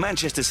 beginning with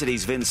Manchester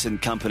City's Vincent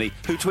Kompany,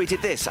 who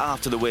tweeted this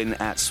after the win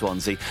at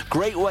Swansea.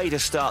 Great way to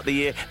start the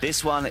year.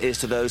 This one is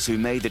to those who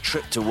made the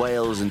trip to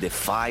Wales and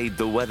defied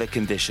the weather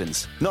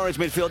conditions. Norwich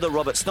midfielder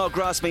Robert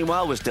Snodgrass,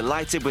 meanwhile, was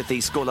delighted with the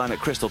scoreline at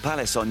Crystal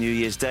Palace on New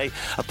Year's Day.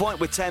 A point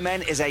with 10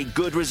 men is a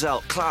good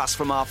result. Class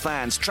from our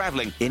fans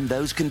travelling in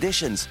those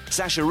conditions.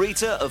 Sasha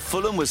Rita of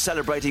Fulham was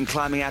celebrating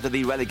climbing out of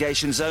the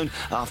relegation zone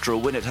after a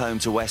win at home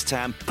to West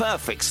Ham.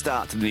 Perfect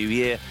start to the new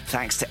year.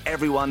 Thanks to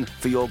everyone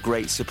for your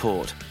great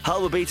support.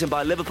 Hull were beaten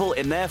by Liverpool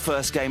in their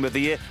first game of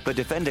the year, but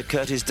defender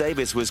Curtis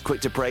Davies was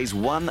quick to praise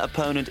one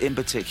opponent in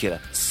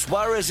particular.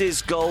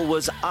 Suarez's goal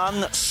was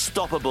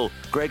unstoppable.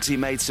 Gregsy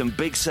made some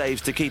big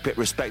saves to keep it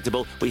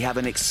respectable. We have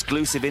an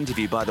exclusive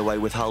interview, by the way,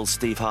 with Hull's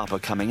Steve Harper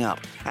coming up.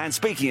 And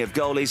speaking of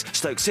goalies,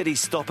 Stoke City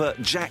stopper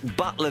Jack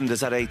Buckland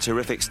has had a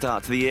terrific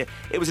start to the year.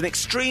 It was an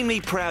extremely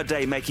proud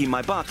day making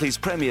my Barclays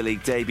Premier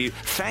League debut.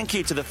 Thank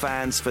you to the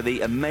fans for the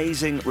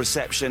amazing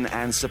reception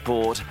and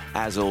support,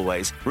 as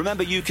always. Remember,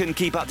 you can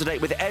keep up to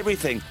date with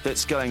everything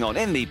that's going on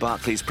in the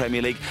Barclays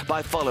Premier League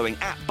by following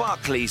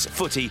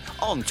 @BarclaysFooty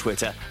on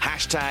Twitter,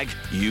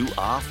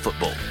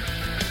 #YouAreFootball.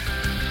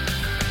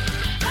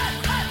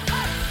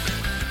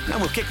 And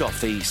we'll kick off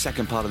the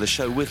second part of the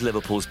show with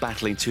Liverpool's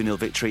battling 2-0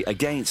 victory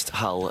against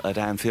Hull at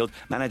Anfield.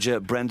 Manager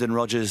Brendan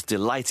Rodgers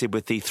delighted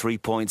with the 3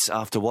 points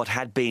after what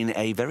had been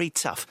a very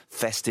tough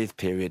festive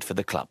period for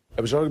the club.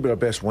 It was arguably our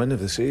best win of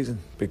the season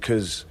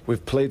because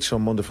we've played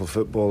some wonderful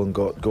football and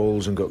got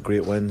goals and got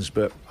great wins,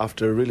 but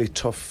after a really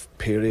tough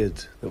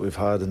period that we've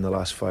had in the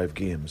last 5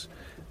 games,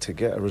 to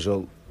get a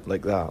result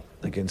like that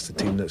against a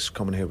team that's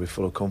coming here with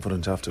full of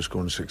confidence after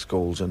scoring 6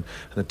 goals and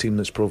a team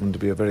that's proven to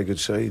be a very good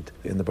side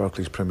in the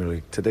Barclays Premier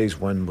League. Today's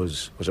win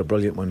was a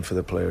brilliant win for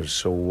the players,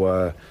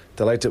 so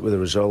delighted with the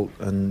result,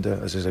 and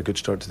as is a good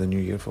start to the new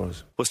year for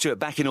us. Well, Stewart,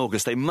 back in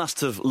August they must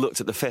have looked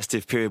at the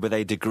festive period with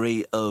a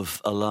degree of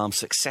alarm.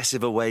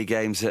 Successive away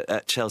games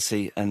at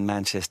Chelsea and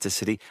Manchester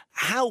City.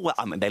 How well,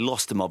 I mean, they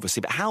lost them obviously,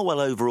 but how well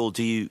overall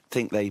do you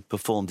think they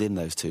performed in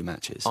those 2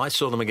 matches? I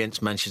saw them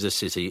against Manchester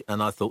City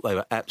and I thought they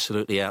were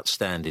absolutely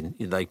outstanding.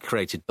 They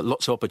created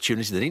lots of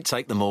opportunities. They didn't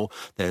take them all.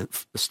 Their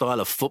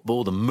style of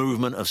football, the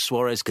movement of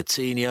Suarez,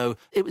 Coutinho,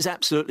 it was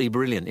absolutely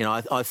brilliant. You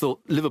know, I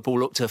thought Liverpool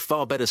looked a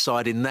far better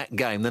side in that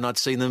game than I'd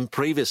seen them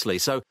previously.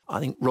 So I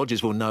think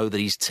Rodgers will know that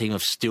his team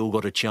have still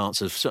got a chance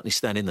of certainly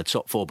standing in the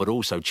top 4, but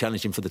also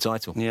challenging for the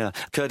title. Yeah.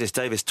 Curtis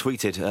Davies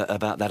tweeted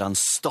about that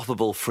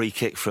unstoppable free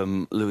kick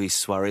from Luis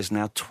Suarez.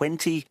 Now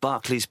 20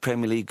 Barclays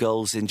Premier League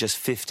goals in just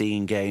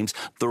 15 games.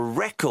 The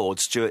record,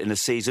 Stewart, in the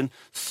season,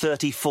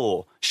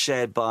 34,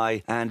 shared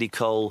by Andy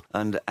Cole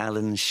and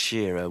Alan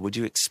Shearer. Would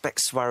you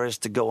expect Suarez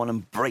to go on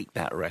and break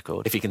that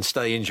record? If he can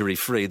stay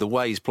injury-free, the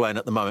way he's playing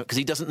at the moment, because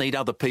he doesn't need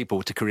other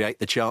people to create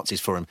the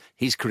chances for him.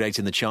 He's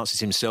creating the chances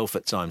himself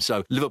at times.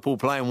 So Liverpool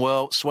playing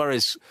well,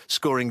 Suarez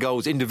scoring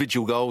goals,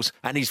 individual goals,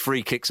 and his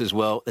free kicks as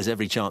well. There's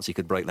every chance he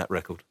could break that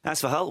record. As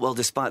for Hull, well,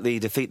 despite the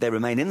defeat, they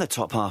remain in the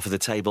top half of the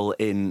table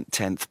in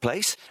 10th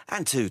place.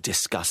 And to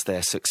discuss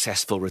their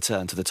successful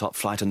return to the top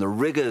flight and the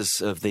rigours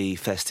of the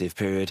festive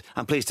period,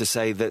 I'm pleased to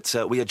say that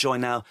we are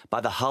joined now by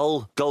the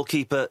Hull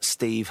goalkeeper,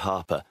 Steve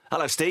Harper.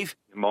 Hello, Steve.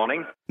 Good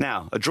morning.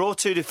 Now, a draw,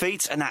 2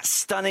 defeats, and that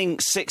stunning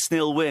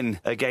 6-0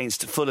 win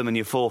against Fulham in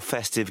your 4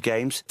 festive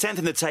games. 10th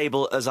in the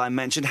table, as I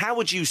mentioned. How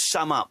would you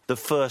sum up the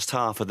first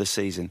half of the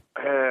season?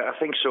 I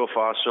think so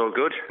far so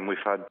good. And we've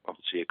had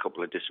obviously a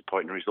couple of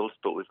disappointing results,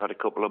 but we've had a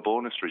couple of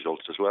bonus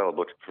results as well.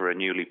 But for a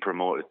newly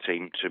promoted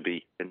team to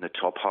be in the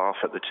top half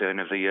at the turn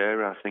of the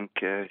year, I think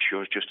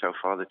shows just how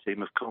far the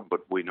team have come.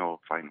 But we know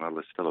fine well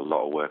there's still a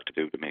lot of work to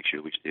do to make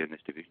sure we stay in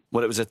this division.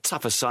 Well, it was a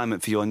tough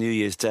assignment for you on New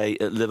Year's Day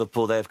at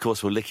Liverpool. They, of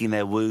course, were licking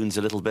their wounds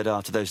a little bit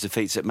after those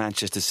defeats at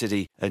Manchester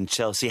City and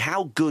Chelsea.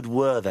 How good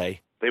were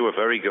they? They were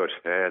very good.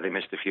 They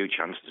missed a few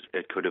chances.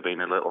 It could have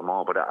been a little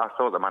more, but I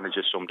thought the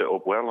manager summed it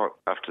up well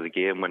after the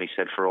game when he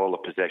said for all the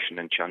possession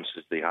and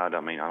chances they had.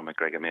 I mean, Al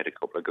McGregor made a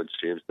couple of good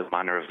saves. The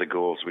manner of the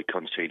goals we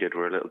conceded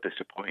were a little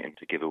disappointing.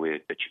 To give away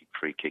a cheap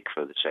free kick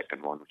for the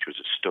second one, which was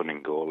a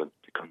stunning goal, and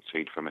to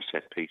concede from a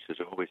set piece is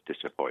always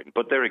disappointing.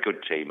 But they're a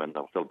good team, and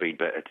they'll be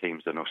better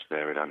teams than us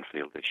there at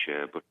Anfield this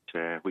year. But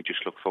we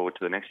just look forward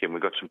to the next game.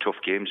 We've got some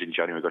tough games in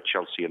January. We've got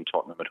Chelsea and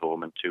Tottenham at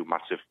home and 2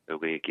 massive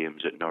away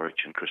games at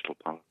Norwich and Crystal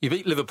Palace. You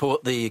beat Liverpool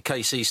at the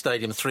KC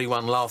Stadium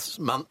 3-1 last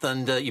month,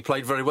 and you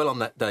played very well on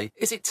that day.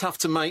 Is it tough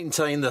to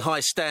maintain the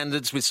high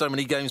standards with so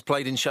many games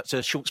played in such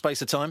a short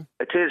space of time?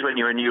 It is when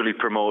you're a newly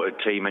promoted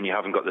team and you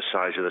haven't got the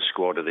size of the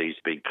squad of these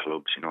big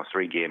clubs.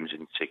 3 games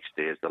in 6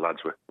 days. The lads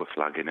were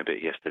flagging a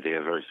bit yesterday.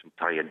 Very some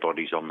tired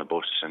bodies on the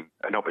bus, and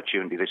an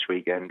opportunity this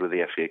weekend with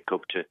the FA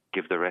Cup to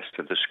give the rest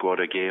of the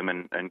squad a game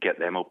and get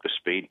them up to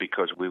speed,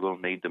 because we will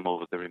need them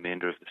over the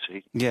remainder of the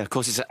season. Yeah, of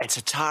course, it's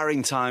a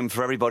tiring time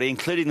for everybody,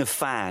 including the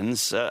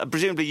fans.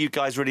 Presumably you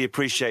guys really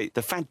appreciate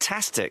the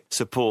fantastic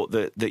support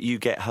that you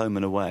get home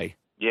and away.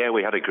 Yeah,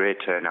 we had a great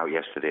turnout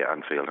yesterday at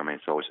Anfield. I mean,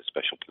 it's always a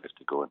special place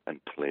to go and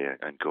play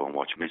and go and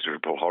watch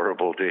miserable,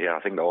 horrible day.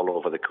 I think all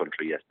over the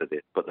country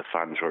yesterday. But the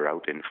fans were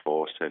out in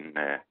force, and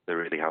they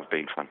really have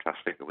been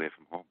fantastic away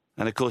from home.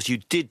 And, of course, you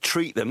did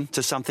treat them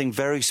to something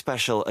very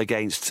special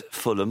against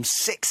Fulham.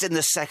 6 in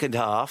the second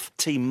half.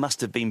 Team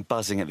must have been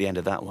buzzing at the end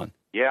of that one.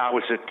 Yeah, I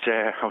was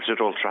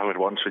at Old Trafford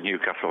once with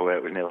Newcastle where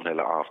it was 0-0 at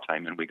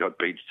half-time and we got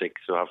beat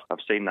 6, so I've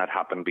seen that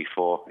happen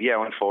before.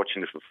 Yeah,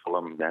 unfortunate for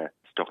Fulham,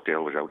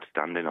 Stockdale was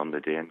outstanding on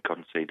the day and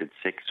conceded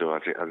 6, so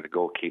as a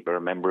goalkeeper,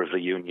 a member of the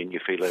union, you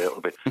feel a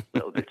little bit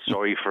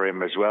sorry for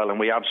him as well. And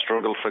we have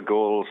struggled for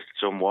goals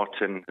somewhat,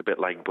 and a bit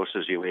like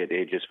buses, you wait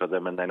ages for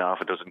them and then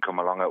half a dozen come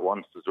along at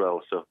once as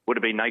well. So would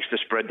have been nice to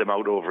spread them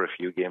out over a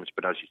few games,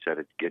 but as you said,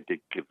 it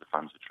did give the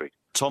fans a treat.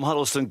 Tom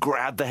Huddleston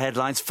grabbed the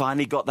headlines,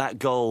 finally got that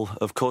goal,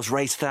 of course,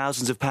 raised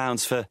thousands of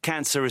pounds for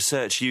Cancer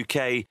Research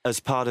UK as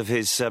part of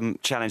his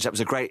challenge. That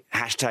was a great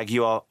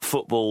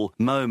 #YouAreFootball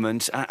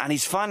moment. And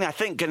he's finally, I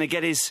think, going to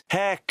get his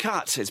hair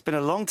cut. It's been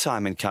a long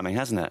time in coming,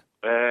 hasn't it?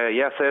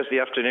 Yeah, Thursday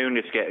afternoon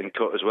it's getting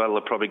cut as well. They'll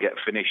probably get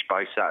finished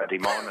by Saturday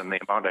morning, the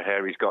amount of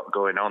hair he's got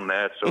going on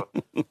there. So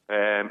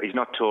he's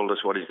not told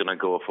us what he's going to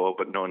go for,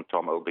 but knowing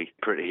Tom, it'll be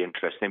pretty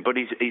interesting. But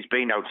he's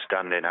been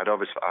outstanding.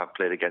 I've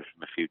played against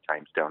him a few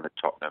times down at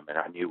Tottenham, and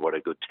I knew what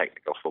a good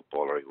technical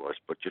footballer he was.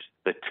 But just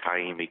the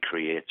time he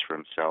creates for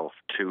himself,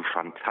 2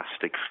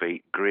 fantastic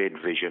feet, great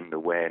vision,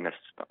 awareness.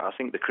 I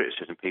think the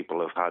criticism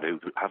people have had who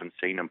haven't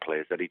seen him play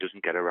is that he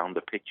doesn't get around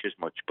the pitch as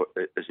much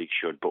as he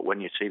should. But when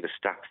you see the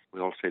stats,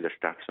 we all see the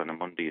stats on a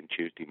Monday and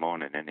Tuesday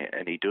morning,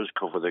 and he does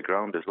cover the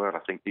ground as well. I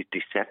think he's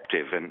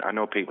deceptive, and I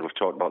know people have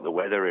talked about the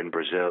weather in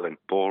Brazil and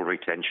ball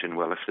retention.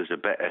 Well, if there's a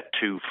better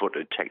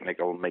 2-footed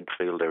technical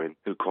midfielder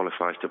who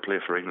qualifies to play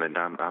for England,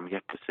 I'm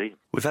yet to see him.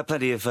 We've had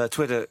plenty of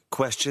Twitter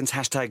questions,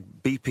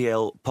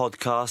 #BPL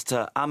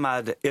podcast.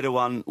 Ahmad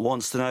Irawan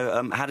wants to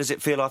know, how does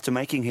it feel after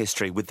making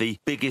history with the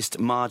biggest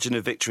margin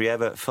of victory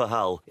ever for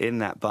Hull in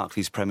that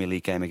Barclays Premier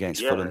League game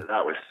against Fulham? Yeah,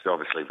 that was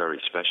obviously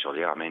very special.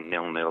 Yeah, I mean,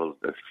 0-0,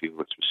 a few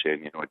of us were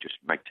saying, it just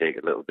might take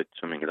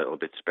something a little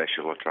bit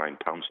special or try and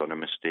pounce on a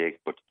mistake,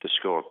 but to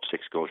score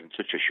 6 goals in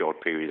such a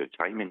short period of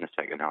time in the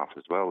second half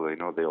as well,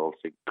 they all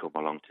seem to come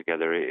along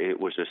together. It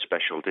was a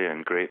special day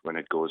and great when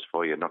it goes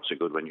for you, not so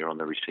good when you're on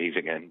the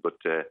receiving end, but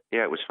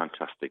yeah, it was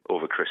fantastic.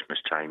 Over Christmas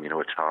time,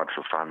 it's hard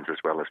for fans as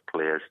well as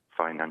players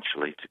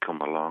financially to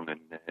come along, and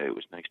it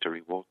was nice to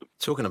reward them.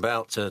 Talking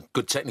about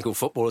good technical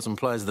footballers and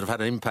players that have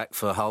had an impact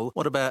for Hull,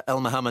 what about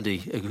El Mohammadi,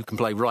 who can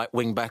play right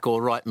wing-back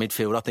or right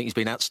midfield? I think he's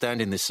been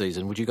outstanding this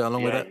season. Would you go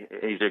along with that?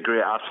 He's a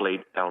great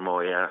athlete,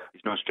 Elmo, yeah.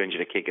 He's no stranger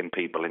to kicking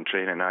people in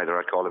training either.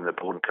 I call him the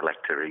bone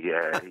collector.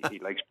 He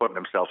likes putting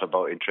himself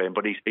about in training,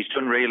 but he's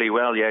done really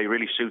well, yeah. He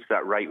really suits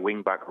that right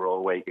wing-back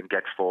role where he can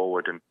get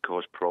forward and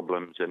cause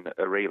problems, and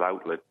a real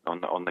outlet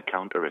on the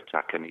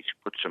counter-attack, and he's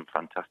put some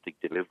fantastic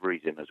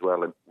deliveries in as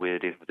well, and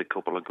weighed in with a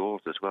couple of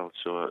goals as well.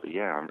 So,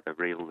 yeah, a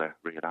real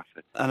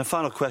asset. And a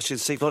final question,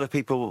 Steve. A lot of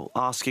people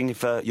asking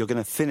if you're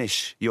going to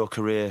finish your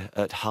career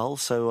at Hull,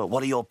 so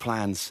what are your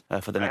plans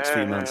for the next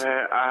few months?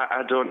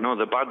 I don't know.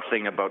 The bad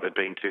thing about it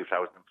being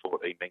 2005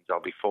 14 means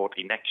I'll be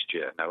 40 next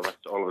year. Now, that's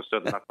all of a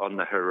sudden that's on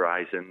the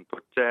horizon.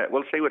 But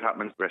we'll see what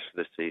happens the rest of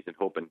the season,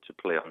 hoping to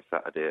play on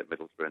Saturday at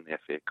Middlesbrough in the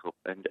FA Cup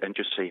and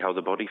just see how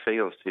the body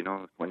feels. You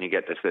know, when you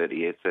get to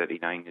 38,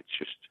 39, it's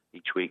just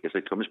each week as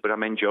it comes. But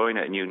I'm enjoying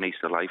it. A new lease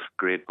of life,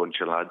 great bunch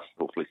of lads.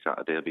 Hopefully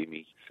Saturday will be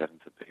me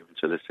 7th appearance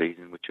of the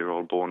season, which are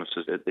all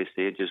bonuses at this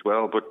age as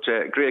well. But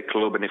great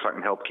club, and if I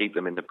can help keep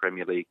them in the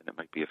Premier League, then it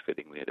might be a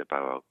fitting way to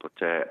bow out.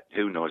 But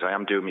who knows? I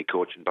am doing my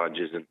coaching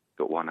badges and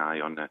got one eye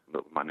on a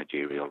little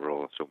managerial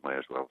role somewhere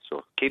as well.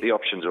 So keep the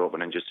options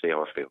open and just see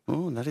how I feel.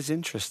 Oh, that is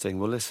interesting.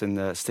 Well,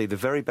 listen, Steve, the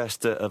very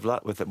best of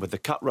luck with the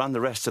cup run,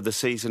 the rest of the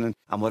season,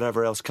 and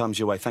whatever else comes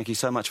your way. Thank you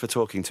so much for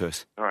talking to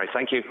us. All right,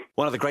 thank you.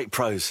 One of the great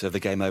pros of the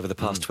game over the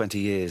past 20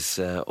 years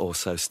or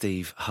so,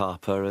 Steve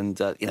Harper, and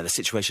the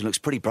situation looks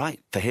pretty bright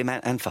for him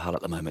and for Hull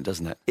at the moment,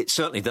 doesn't it? It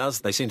certainly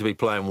does. They seem to be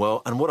playing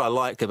well, and what I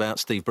like about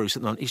Steve Bruce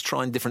at the moment, he's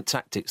trying different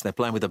tactics. They're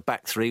playing with a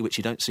back three, which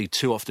you don't see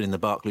too often in the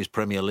Barclays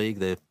Premier League.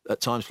 They're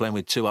at times playing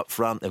with two up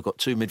front. They've got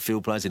two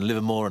midfield players in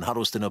Livermore and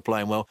Huddleston are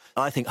playing well.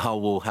 I think Hull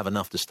will have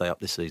enough to stay up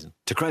this season.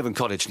 To Craven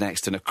Cottage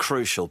next, in a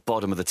crucial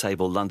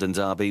bottom-of-the-table London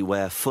derby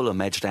where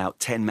Fulham edged out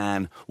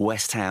 10-man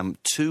West Ham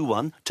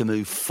 2-1 to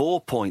move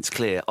 4 points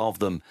clear of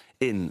them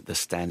in the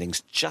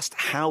standings. Just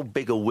how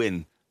big a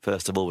win,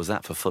 first of all, was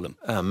that for Fulham?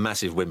 A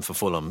massive win for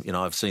Fulham. You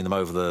know, I've seen them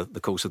over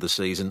the course of the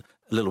season.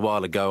 A little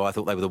while ago, I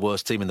thought they were the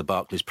worst team in the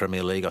Barclays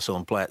Premier League. I saw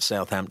them play at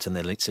Southampton.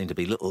 There seemed to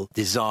be little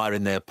desire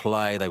in their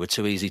play. They were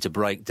too easy to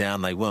break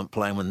down. They weren't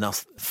playing with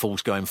enough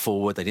force going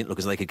forward. They didn't look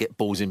as though they could get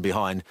balls in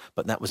behind.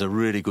 But that was a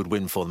really good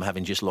win for them,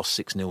 having just lost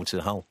 6-0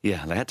 to Hull.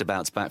 Yeah, they had to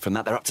bounce back from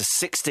that. They're up to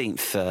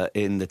 16th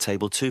in the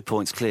table, 2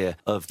 points clear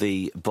of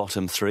the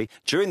bottom three.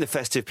 During the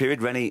festive period,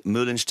 René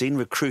Meulenstein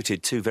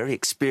recruited two very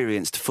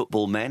experienced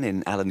football men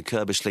in Alan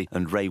Kirbishley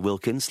and Ray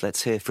Wilkins.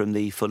 Let's hear from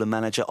the Fulham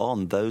manager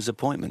on those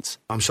appointments.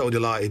 I'm so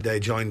delighted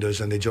they joined us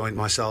and they joined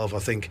myself. I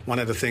think one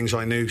of the things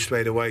I knew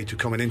straight away to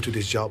coming into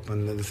this job,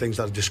 and the things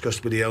that I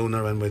discussed with the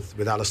owner and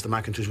with Alistair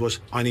McIntosh,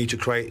 was I need to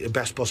create the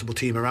best possible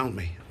team around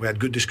me. We had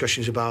good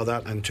discussions about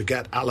that, and to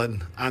get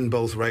Alan and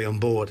both Ray on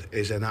board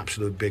is an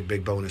absolute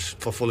big bonus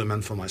for Fulham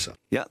and for myself.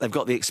 Yeah, they've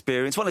got the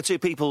experience. One or two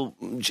people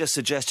just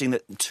suggesting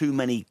that too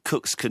many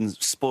cooks can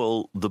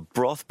spoil the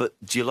broth, but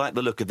do you like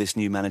the look of this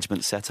new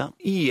management setup?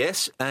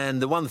 Yes, and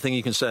the one thing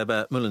you can say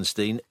about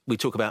Meulenstein, we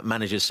talk about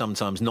managers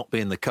sometimes not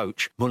being the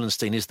coach.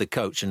 Meulenstein is the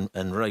coach,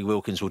 and Ray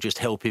Wilkins will just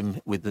help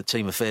him with the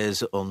team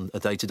affairs on a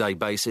day-to-day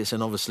basis,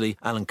 and obviously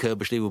Alan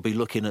Kirbishley will be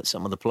looking at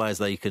some of the players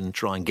they can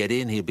try and get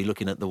in. He'll be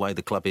looking at the way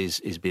the club is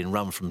being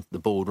run from the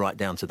board right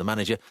down to the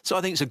manager. So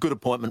I think it's a good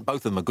appointment.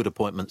 Both of them are good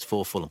appointments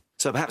for Fulham.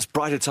 So perhaps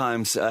brighter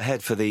times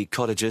ahead for the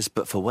Cottagers,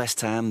 but for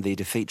West Ham, the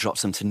defeat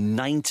drops them to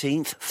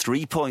 19th,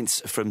 3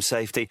 points from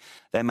safety.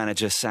 Their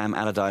manager, Sam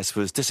Allardyce,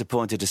 was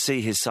disappointed to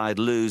see his side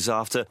lose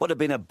after what had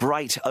been a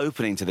bright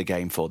opening to the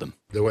game for them.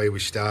 The way we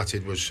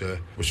started was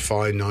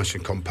fine, nice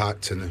and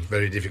compact, and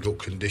very difficult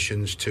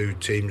conditions. Two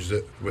teams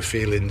that were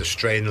feeling the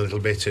strain a little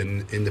bit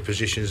in the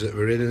positions that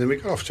we're in, and then we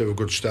got off to a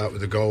good start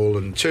with a goal.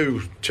 And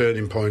two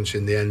turning points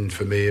in the end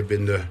for me have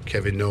been the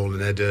Kevin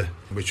Nolan header,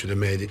 which would have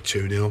made it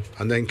 2-0,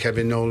 and then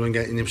Kevin Nolan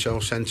getting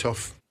himself sent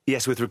off.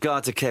 Yes, with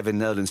regard to Kevin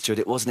Nolan, Stewart,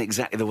 it wasn't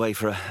exactly the way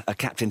for a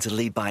captain to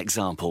lead by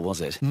example,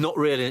 was it? Not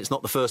really. It's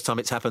not the first time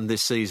it's happened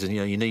this season. You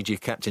know, you need your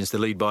captains to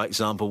lead by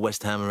example.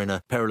 West Ham are in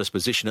a perilous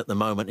position at the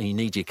moment, and you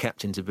need your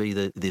captain to be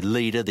the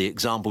leader, the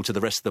example to the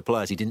rest of the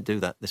players. He didn't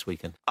do that this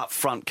weekend. Up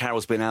front,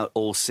 Carroll's been out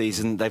all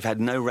season. They've had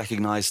no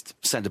recognised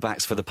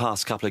centre-backs for the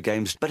past couple of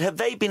games. But have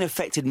they been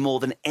affected more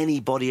than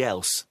anybody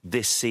else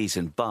this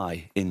season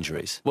by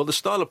injuries? Well, the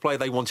style of play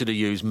they wanted to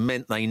use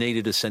meant they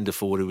needed a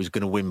centre-forward who was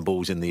going to win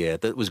balls in the air,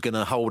 that was going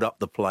to hold up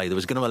the play, that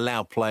was going to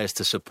allow players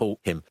to support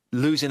him.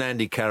 Losing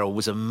Andy Carroll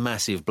was a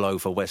massive blow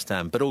for West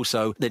Ham, but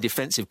also their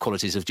defensive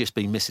qualities have just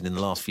been missing in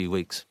the last few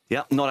weeks.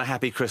 Yeah, not a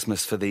happy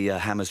Christmas for the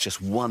Hammers,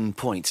 just 1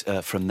 point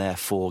from their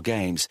 4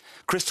 games.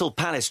 Crystal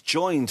Palace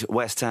joined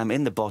West Ham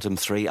in the bottom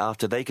three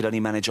after they could only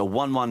manage a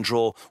 1-1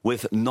 draw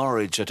with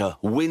Norwich at a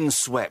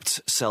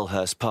windswept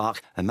Selhurst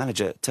Park, and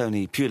manager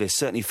Tony Pulis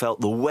certainly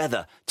felt the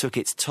weather took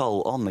its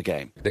toll on the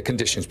game. The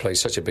conditions played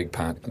such a big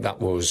part. That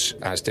was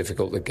as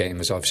difficult a game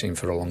as I've seen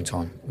for a long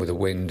time, with the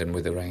wind and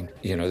with the rain.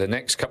 You know, the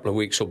next couple of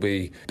weeks will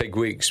be big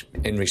weeks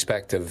in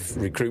respect of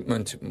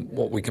recruitment,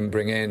 what we can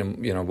bring in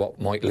and, you know, what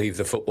might leave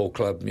the football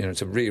club. You know,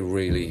 it's a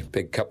really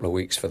big couple of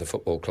weeks for the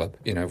football club.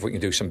 You know, if we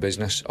can do some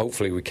business,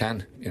 hopefully we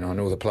can. You know, I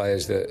know the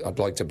players that I'd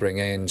like to bring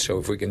in, so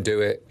if we can do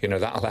it, you know,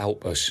 that'll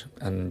help us.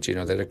 And, you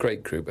know, they're a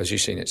great group. As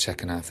you've seen it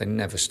second half, they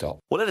never stop.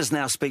 Well, let us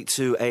now speak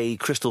to a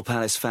Crystal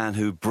Palace fan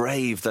who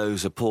braved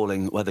those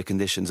appalling weather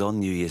conditions on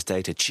New Year's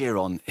Day to cheer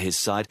on his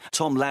side.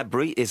 Tom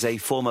Ladbury is a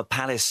former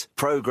Palace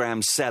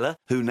programme seller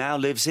who now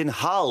lives in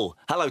Hull.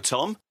 Hello,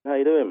 Tom. How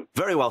you doing?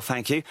 Very well,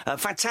 thank you. A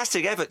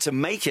fantastic effort to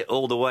make it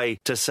all the way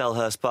to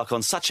Selhurst Park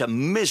on such a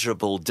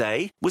miserable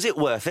day. Was it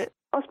worth it?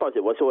 I suppose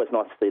it was. It's always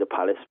nice to see the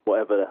Palace,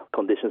 whatever the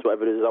conditions,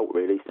 whatever the result,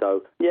 really.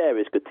 So, yeah, it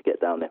was good to get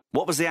down there.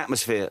 What was the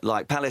atmosphere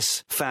like?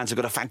 Palace fans have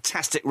got a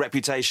fantastic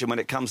reputation when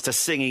it comes to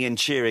singing and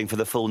cheering for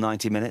the full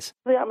 90 minutes.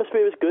 The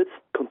atmosphere was good,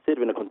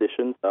 considering the conditions.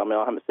 conditions. I mean,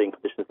 I haven't seen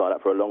conditions like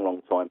that for a long,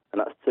 long time. And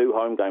that's 2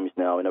 home games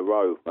now in a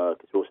row, because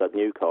we also had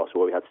Newcastle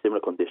where we had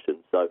similar conditions.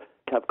 So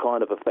have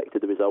kind of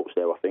affected the results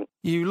there, I think.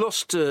 You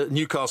lost to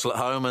Newcastle at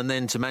home and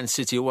then to Man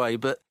City away,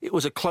 but it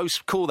was a close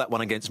call, that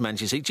one against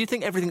Manchester City. Do you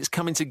think everything's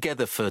coming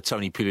together for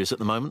Tony Pulis at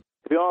the moment?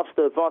 If you ask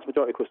the vast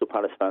majority of Crystal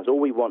Palace fans, all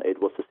we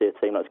wanted was to see a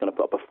team that was going to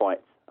put up a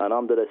fight. And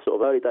under the sort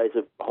of early days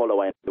of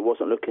Holloway, it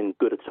wasn't looking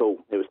good at all.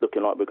 It was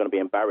looking like we were going to be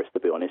embarrassed, to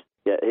be honest.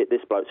 Yet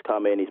this bloke's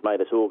come in, he's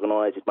made us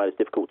organised, he's made us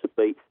difficult to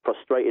beat.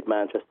 Frustrated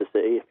Manchester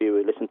City. If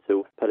you listen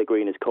to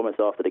Pellegrini's comments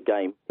after the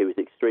game, he was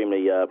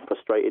extremely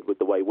frustrated with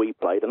the way we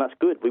played. And that's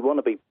good. We want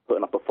to be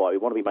putting up a fight. We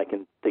want to be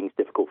making things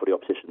difficult for the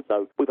opposition.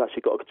 So we've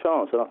actually got a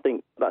chance. And I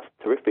think that's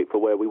terrific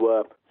for where we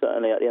were,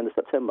 certainly at the end of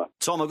September.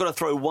 Tom, I've got to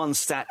throw one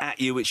stat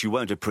at you, which you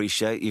won't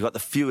appreciate. You've got the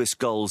fewest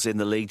goals in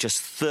the league, just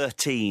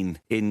 13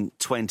 in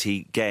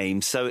 20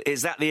 games. So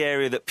is that the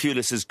area that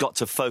Pulis has got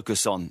to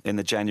focus on in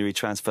the January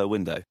transfer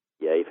window?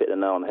 Yeah, you've hit the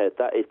nail on the head.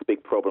 That is the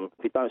big problem.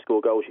 If you don't score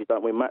goals, you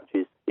don't win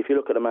matches. If you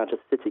look at the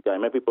Manchester City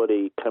game,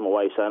 everybody came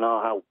away saying,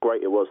 how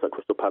great it was that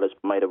Crystal Palace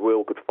made a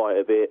real good fight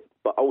of it.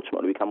 But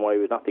ultimately, we come away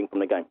with nothing from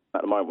the game.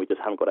 At the moment, we just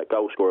haven't got that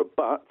goal scorer.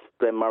 But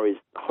Glenn Murray's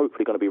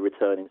hopefully going to be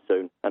returning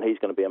soon, and he's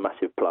going to be a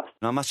massive plus.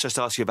 And I must just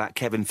ask you about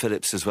Kevin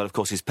Phillips as well. Of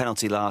course, his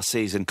penalty last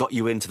season got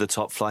you into the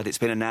top flight. It's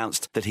been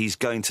announced that he's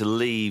going to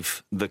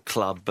leave the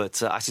club,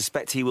 but I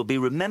suspect he will be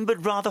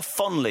remembered rather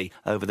fondly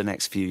over the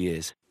next few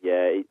years.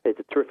 Yeah, he's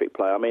a terrific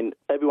player. I mean,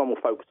 everyone will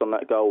focus on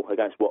that goal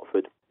against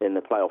Watford in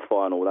the playoff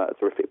final, that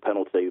terrific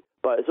penalty.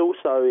 But it's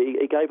also,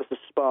 he gave us a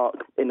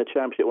spark in the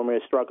Championship when we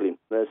were struggling.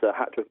 There's a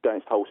hat-trick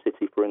against Hull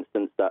City, for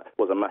instance, that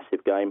was a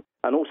massive game.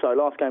 And also,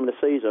 last game of the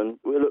season,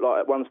 we looked like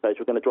at one stage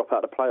we were going to drop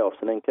out of the playoffs,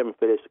 and then Kevin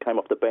Phillips came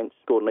off the bench,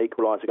 scored an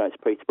equaliser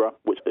against Peterborough,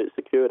 which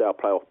secured our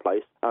playoff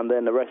place. And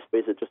then the rest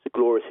is just a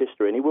glorious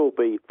history, and he will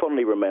be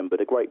fondly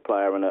remembered, a great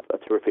player and a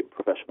terrific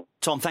professional.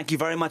 Tom, thank you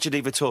very much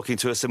indeed for talking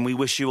to us, and we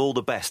wish you all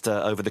the best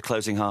over the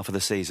closing half of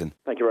the season.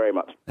 Thank you very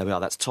much. There we are.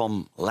 That's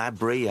Tom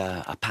Ladbury,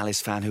 a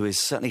Palace fan who is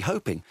certainly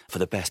hoping for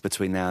the best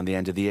between now and the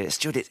end of the year.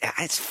 Stuart,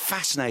 it's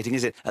fascinating,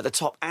 isn't it? At the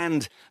top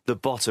and the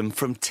bottom,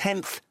 from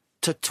 10th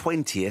to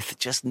 20th,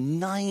 just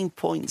 9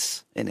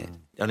 points in it.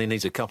 Only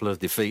needs a couple of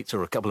defeats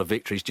or a couple of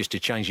victories just to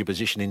change your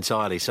position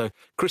entirely. So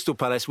Crystal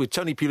Palace, with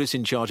Tony Pulis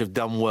in charge, have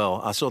done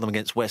well. I saw them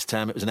against West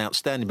Ham. It was an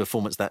outstanding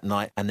performance that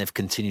night, and they've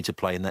continued to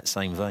play in that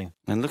same vein.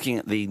 And looking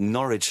at the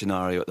Norwich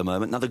scenario at the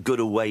moment, another good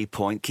away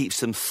point,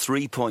 keeps them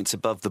 3 points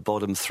above the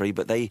bottom 3,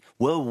 but they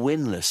were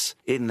winless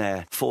in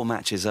their 4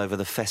 matches over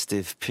the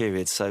festive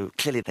period. So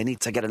clearly they need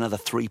to get another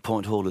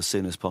 3-point haul as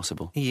soon as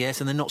possible. Yes,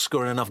 and they're not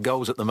scoring enough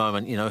goals at the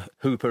moment. You know,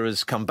 Hooper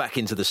has come back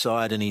into the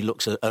side and he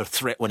looks a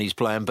threat when he's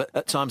playing, but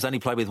at times they only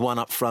play with one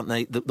up front.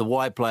 The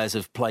wide players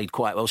have played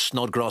quite well.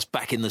 Snodgrass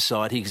back in the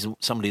side. He's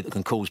somebody that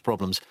can cause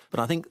problems.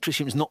 But I think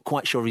Trisham's not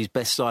quite sure of his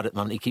best side at the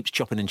moment. He keeps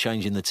chopping and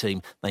changing the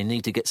team. They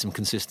need to get some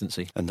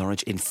consistency. And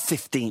Norwich in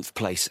 15th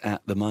place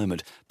at the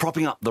moment.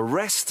 Propping up the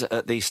rest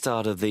at the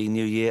start of the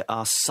new year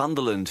are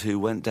Sunderland, who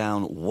went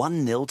down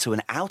 1-0 to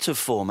an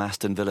out-of-form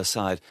Aston Villa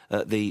side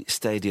at the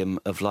Stadium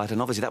of Light.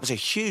 And obviously that was a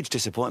huge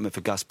disappointment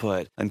for Gus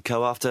Poyet and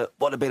co after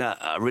what had been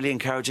a really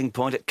encouraging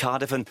point at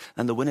Cardiff and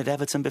the win at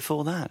Everton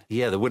before that.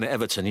 Yeah, the win at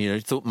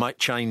Everton, thought might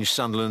change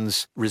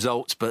Sunderland's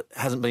results, but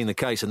hasn't been the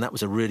case, and that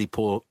was a really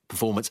poor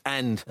performance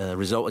and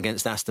result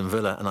against Aston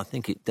Villa, and I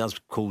think it does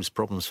cause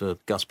problems for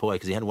Gus Poyet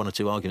because he had 1 or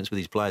 2 arguments with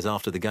his players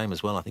after the game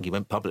as well. I think he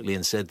went publicly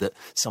and said that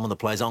some of the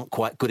players aren't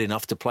quite good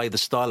enough to play the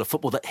style of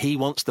football that he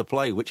wants to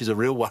play, which is a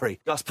real worry.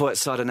 Gus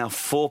Poyet's side are now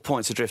 4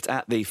 points adrift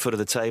at the foot of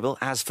the table.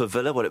 As for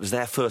Villa, well, it was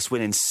their first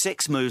win in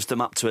 6, moves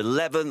them up to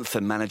 11th,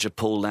 and manager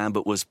Paul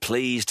Lambert was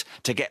pleased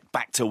to get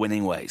back to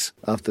winning ways.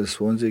 After the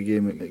Swansea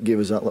game, it gave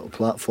us that little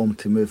platform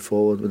to move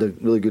forward with a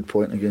really good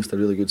point against a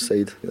really good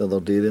side the other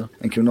day there,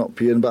 and came up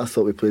here, but I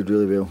thought we played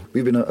really well.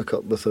 We've been out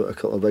without a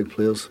couple of big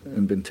players,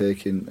 and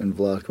Benteke and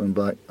Vlaar coming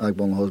back.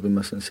 Agbonlaho's been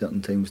missing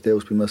certain times,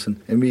 Dale's been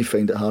missing, and we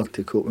find it hard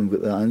to cope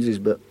with the injuries,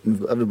 but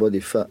with everybody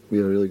fit,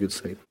 we're a really good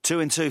side.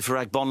 2-2 for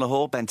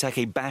Agbonlahor.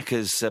 Benteke back,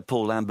 as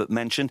Paul Lambert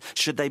mentioned.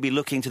 Should they be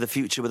looking to the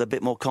future with a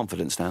bit more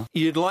confidence now?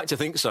 You'd like to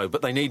think so,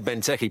 but they need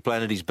Benteke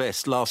playing at his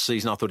best. Last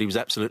season I thought he was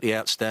absolutely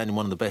outstanding,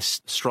 one of the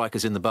best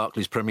strikers in the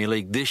Barclays Premier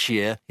League. This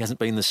year he hasn't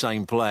been the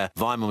same player.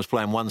 Weimann was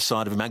playing one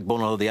side of him,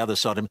 Agbonlahor the other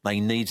side of him. They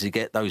need to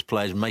get those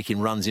players making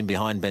runs in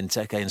behind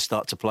Benteke and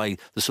start to play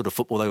the sort of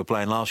football they were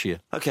playing last year.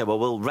 OK, well,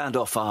 we'll round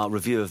off our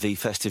review of the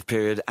festive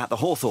period at the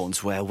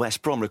Hawthorns, where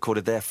West Brom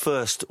recorded their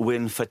first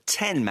win for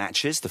 10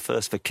 matches, the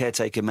first for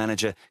caretaker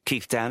manager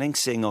Keith Downing,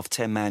 seeing off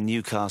 10-man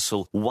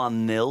Newcastle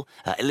 1-0.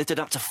 It lifted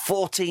up to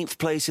 14th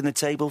place in the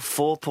table,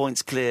 4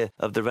 points clear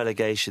of the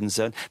relegation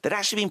zone. They'd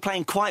actually been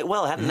playing quite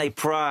well, hadn't they,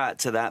 prior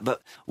to that,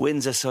 but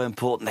wins are so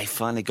important, they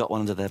finally got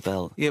one under their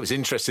belt. Yeah, it was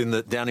interesting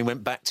that Downing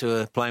went back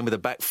to playing with a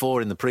back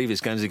four in the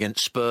previous games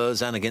against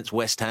Spurs and against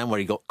West West Ham, where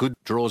he got good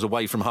draws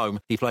away from home.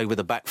 He played with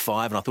a back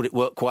five, and I thought it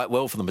worked quite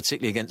well for them,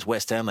 particularly against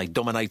West Ham. They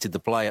dominated the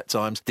play at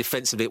times.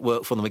 Defensively, it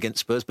worked for them against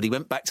Spurs, but he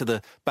went back to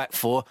the back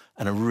four,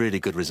 and a really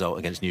good result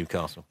against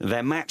Newcastle.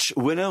 Their match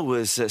winner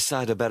was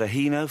Saido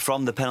Berahino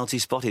from the penalty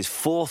spot, his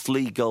 4th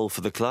league goal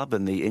for the club,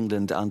 and the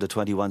England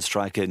under-21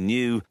 striker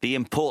knew the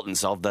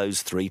importance of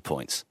those 3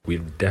 points.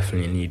 We've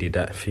definitely needed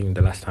that. I think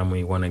the last time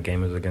we won a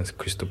game was against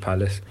Crystal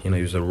Palace. You know,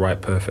 it was the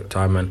right, perfect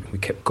time, and we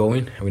kept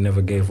going, and we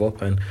never gave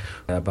up, and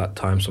about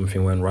time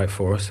something went right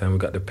for us, and we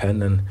got the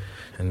pen,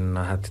 and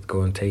I had to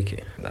go and take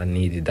it. I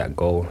needed that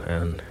goal,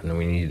 and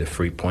we needed the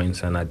 3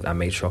 points, and I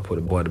made sure I put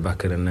the ball at the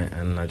back of the net,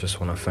 and I just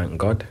want to thank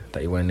God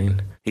that he went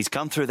in. He's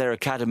come through their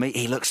academy.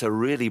 He looks a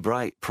really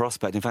bright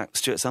prospect. In fact,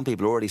 Stuart, some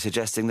people are already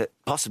suggesting that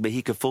possibly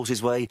he could force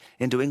his way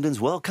into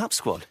England's World Cup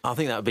squad. I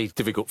think that would be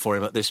difficult for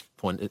him at this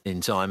point in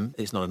time.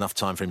 It's not enough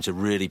time for him to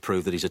really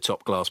prove that he's a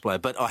top-class player.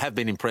 But I have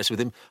been impressed with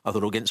him. I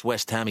thought against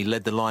West Ham, he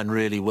led the line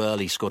really well.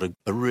 He scored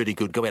a really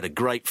good goal. He had a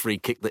great free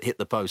kick that hit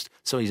the post.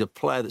 So he's a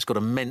player that's got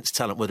immense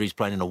talent, whether he's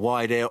playing in a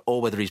wide area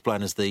or whether he's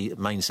playing as the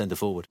main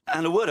centre-forward.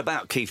 And a word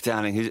about Keith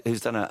Downing,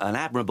 who's done an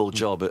admirable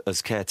job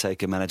as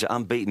caretaker manager,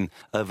 unbeaten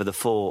over the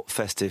 4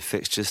 festive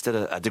fixtures.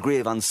 Still a degree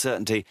of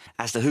uncertainty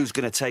as to who's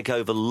going to take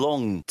over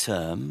long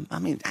term. I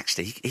mean,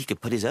 actually, he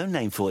could put his own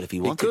name forward if he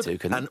wanted to,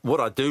 couldn't he? And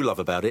what I do love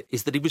about it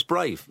is that he was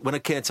brave. When a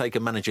caretaker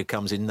manager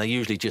comes in, they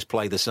usually just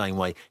play the same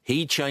way.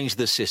 He changed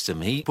the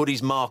system. He put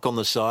his mark on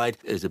the side.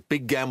 There's a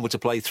big gamble to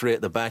play 3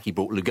 at the back. He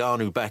brought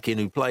Lugano back in,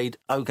 who played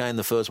OK in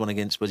the first one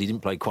against Spurs. He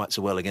didn't play quite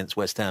so well against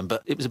West Ham,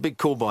 but it was a big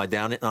call by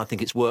Downing, and I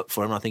think it's worked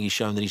for him. I think he's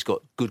shown that he's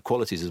got good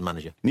qualities as a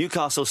manager.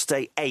 Newcastle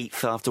stay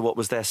 8th after what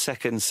was their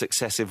 2nd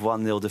successive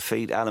 1-0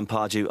 defeat. Alan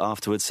Pardew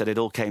afterwards said it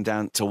all came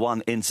down to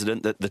one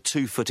incident, that the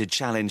 2-footed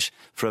challenge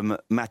from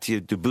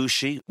Mathieu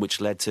Debuchy, which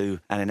led to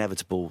an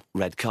inevitable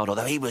red card,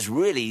 although he was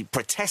really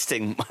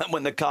protesting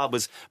when the card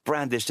was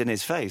brandished in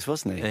his face,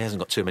 wasn't he? He hasn't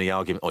got too many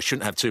arguments, or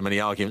shouldn't have too many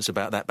arguments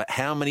about that, but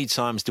how many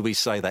times do we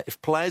say that?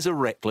 If players are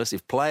reckless,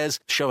 if players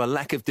show a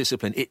lack of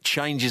discipline, it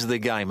changes the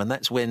game, and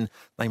that's when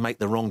they make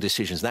the wrong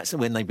decisions. That's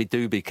when they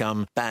do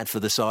become bad for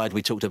the side.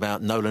 We talked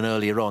about Nolan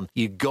earlier on.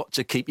 You've got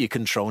to keep your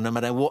control, no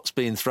matter what's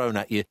being thrown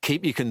at you.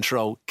 Keep your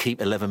control,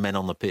 keep 11 men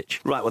on the pitch.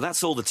 Right, well,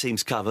 that's all the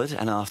teams covered,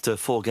 and after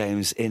 4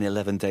 games in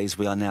 11 days,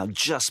 we are now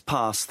just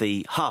past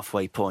the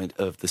halfway point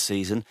of the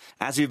season.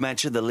 As you've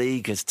mentioned, the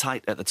league is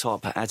tight at the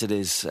top as it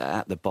is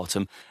at the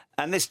bottom.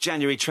 And this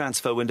January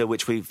transfer window,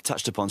 which we've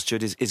touched upon,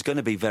 Stuart, is going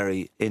to be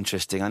very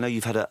interesting. I know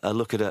you've had a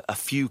look at a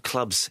few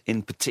clubs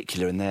in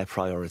particular and their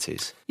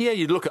priorities. Yeah,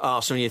 you look at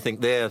Arsenal and you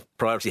think their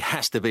priority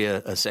has to be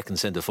a second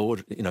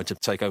centre-forward, you know, to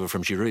take over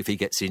from Giroud if he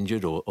gets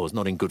injured or is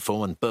not in good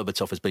form, and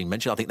Berbatov has been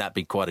mentioned. I think that'd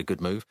be quite a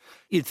good move.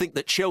 You'd think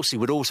that Chelsea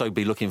would also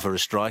be looking for a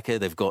striker.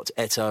 They've got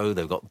Eto'o,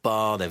 they've got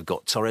Barr, they've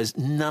got Torres.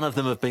 None of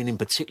them have been in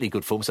particularly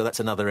good form, so that's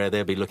another area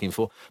they'll be looking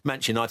for.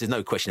 Manchester United,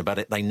 no question about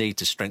it, they need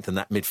to strengthen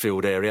that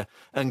midfield area.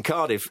 And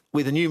Cardiff,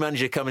 with a new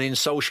manager coming in,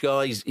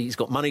 Solskjaer, he's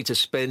got money to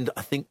spend.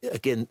 I think,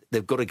 again,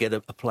 they've got to get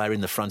a player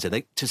in the front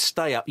end. To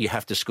stay up, you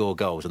have to score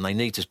goals, and they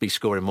need to be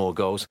scoring more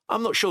goals.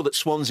 I'm not sure that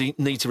Swansea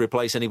need to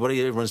replace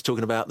anybody. Everyone's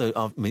talking about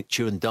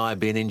Chu and Dyer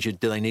being injured.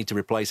 Do they need to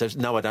replace those?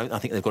 No, I don't. I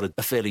think they've got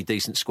a fairly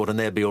decent squad, and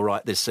they'll be all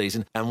right this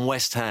season. And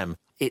West Ham,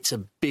 it's a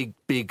big,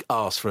 big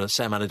ask for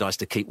Sam Allardyce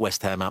to keep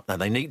West Ham up. Now,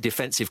 they need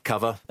defensive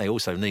cover. They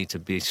also need to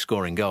be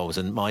scoring goals.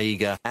 And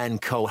Maiga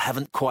and Cole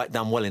haven't quite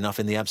done well enough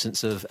in the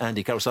absence of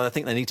Andy Carroll. So I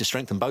think they need to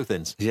strengthen both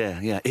ends.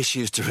 Yeah.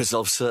 Issues to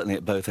resolve certainly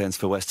at both ends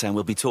for West Ham.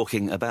 We'll be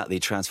talking about the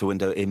transfer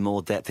window in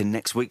more depth in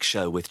next week's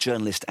show with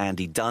journalist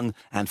Andy Dunn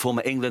and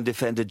former England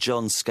defender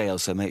John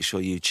Scales. So make sure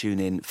you tune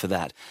in for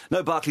that.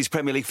 No Barclays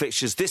Premier League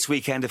fixtures this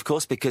weekend, of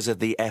course, because of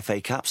the FA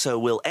Cup. So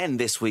we'll end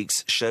this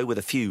week's show with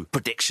a few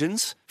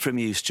predictions from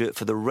you, Stuart,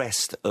 for the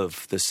rest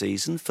of the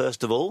season.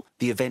 First of all,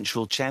 the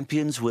eventual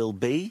champions will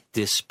be...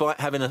 Despite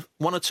having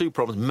one or two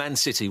problems, Man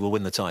City will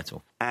win the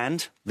title.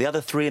 And the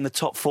other 3 in the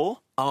top 4?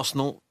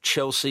 Arsenal,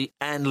 Chelsea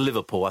and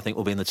Liverpool, I think,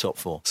 will be in the top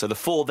 4. So the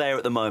 4 there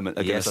at the moment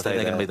are going to stay there. Yes, I think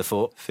they're going to be the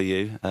 4. For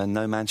you. And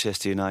no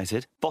Manchester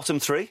United. Bottom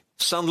 3?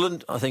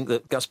 Sunderland, I think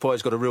that Gus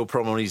Poyet's got a real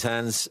problem on his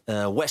hands.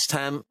 West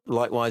Ham,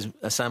 likewise,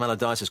 Sam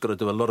Allardyce has got to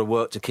do a lot of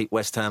work to keep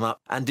West Ham up.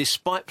 And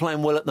despite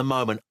playing well at the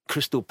moment,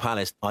 Crystal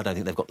Palace, I don't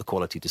think they've got the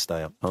quality to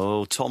stay up.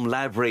 Oh, Tom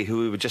Ladbury, who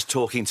we were just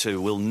talking to,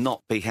 will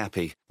not be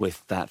happy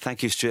with that.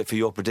 Thank you, Stuart, for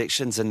your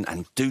predictions.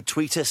 And do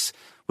tweet us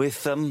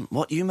with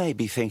what you may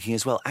be thinking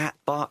as well, at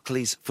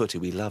Barclays Footy.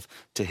 We love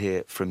to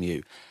hear from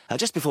you.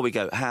 Just before we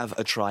go, have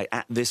a try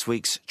at this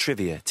week's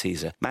trivia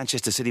teaser.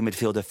 Manchester City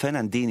midfielder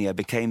Fernandinho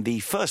became the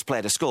first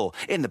player to score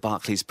in the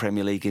Barclays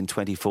Premier League in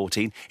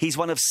 2014. He's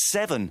one of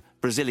 7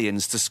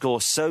 Brazilians to score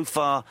so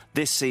far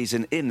this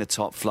season in the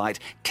top flight.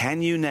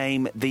 Can you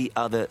name the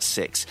other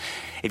 6?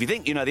 If you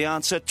think you know the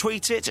answer,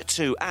 tweet it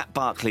to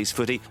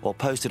 @BarclaysFooty or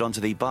post it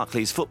onto the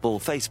Barclays Football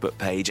Facebook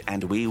page,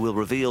 and we will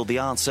reveal the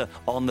answer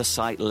on the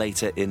site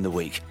later in the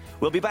week.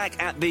 We'll be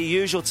back at the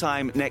usual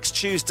time next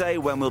Tuesday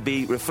when we'll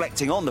be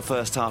reflecting on the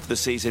first half of the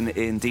season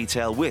in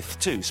detail with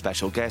 2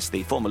 special guests,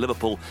 the former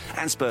Liverpool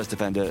and Spurs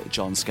defender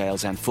John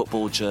Scales and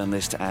football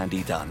journalist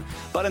Andy Dunn.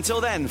 But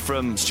until then,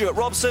 from Stewart,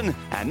 Robson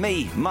and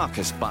me,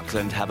 Marcus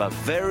Buckland, have a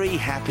very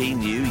happy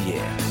new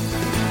year.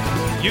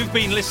 You've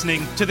been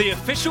listening to the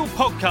official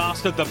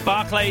podcast of the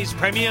Barclays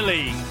Premier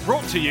League,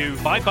 brought to you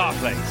by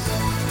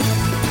Barclays.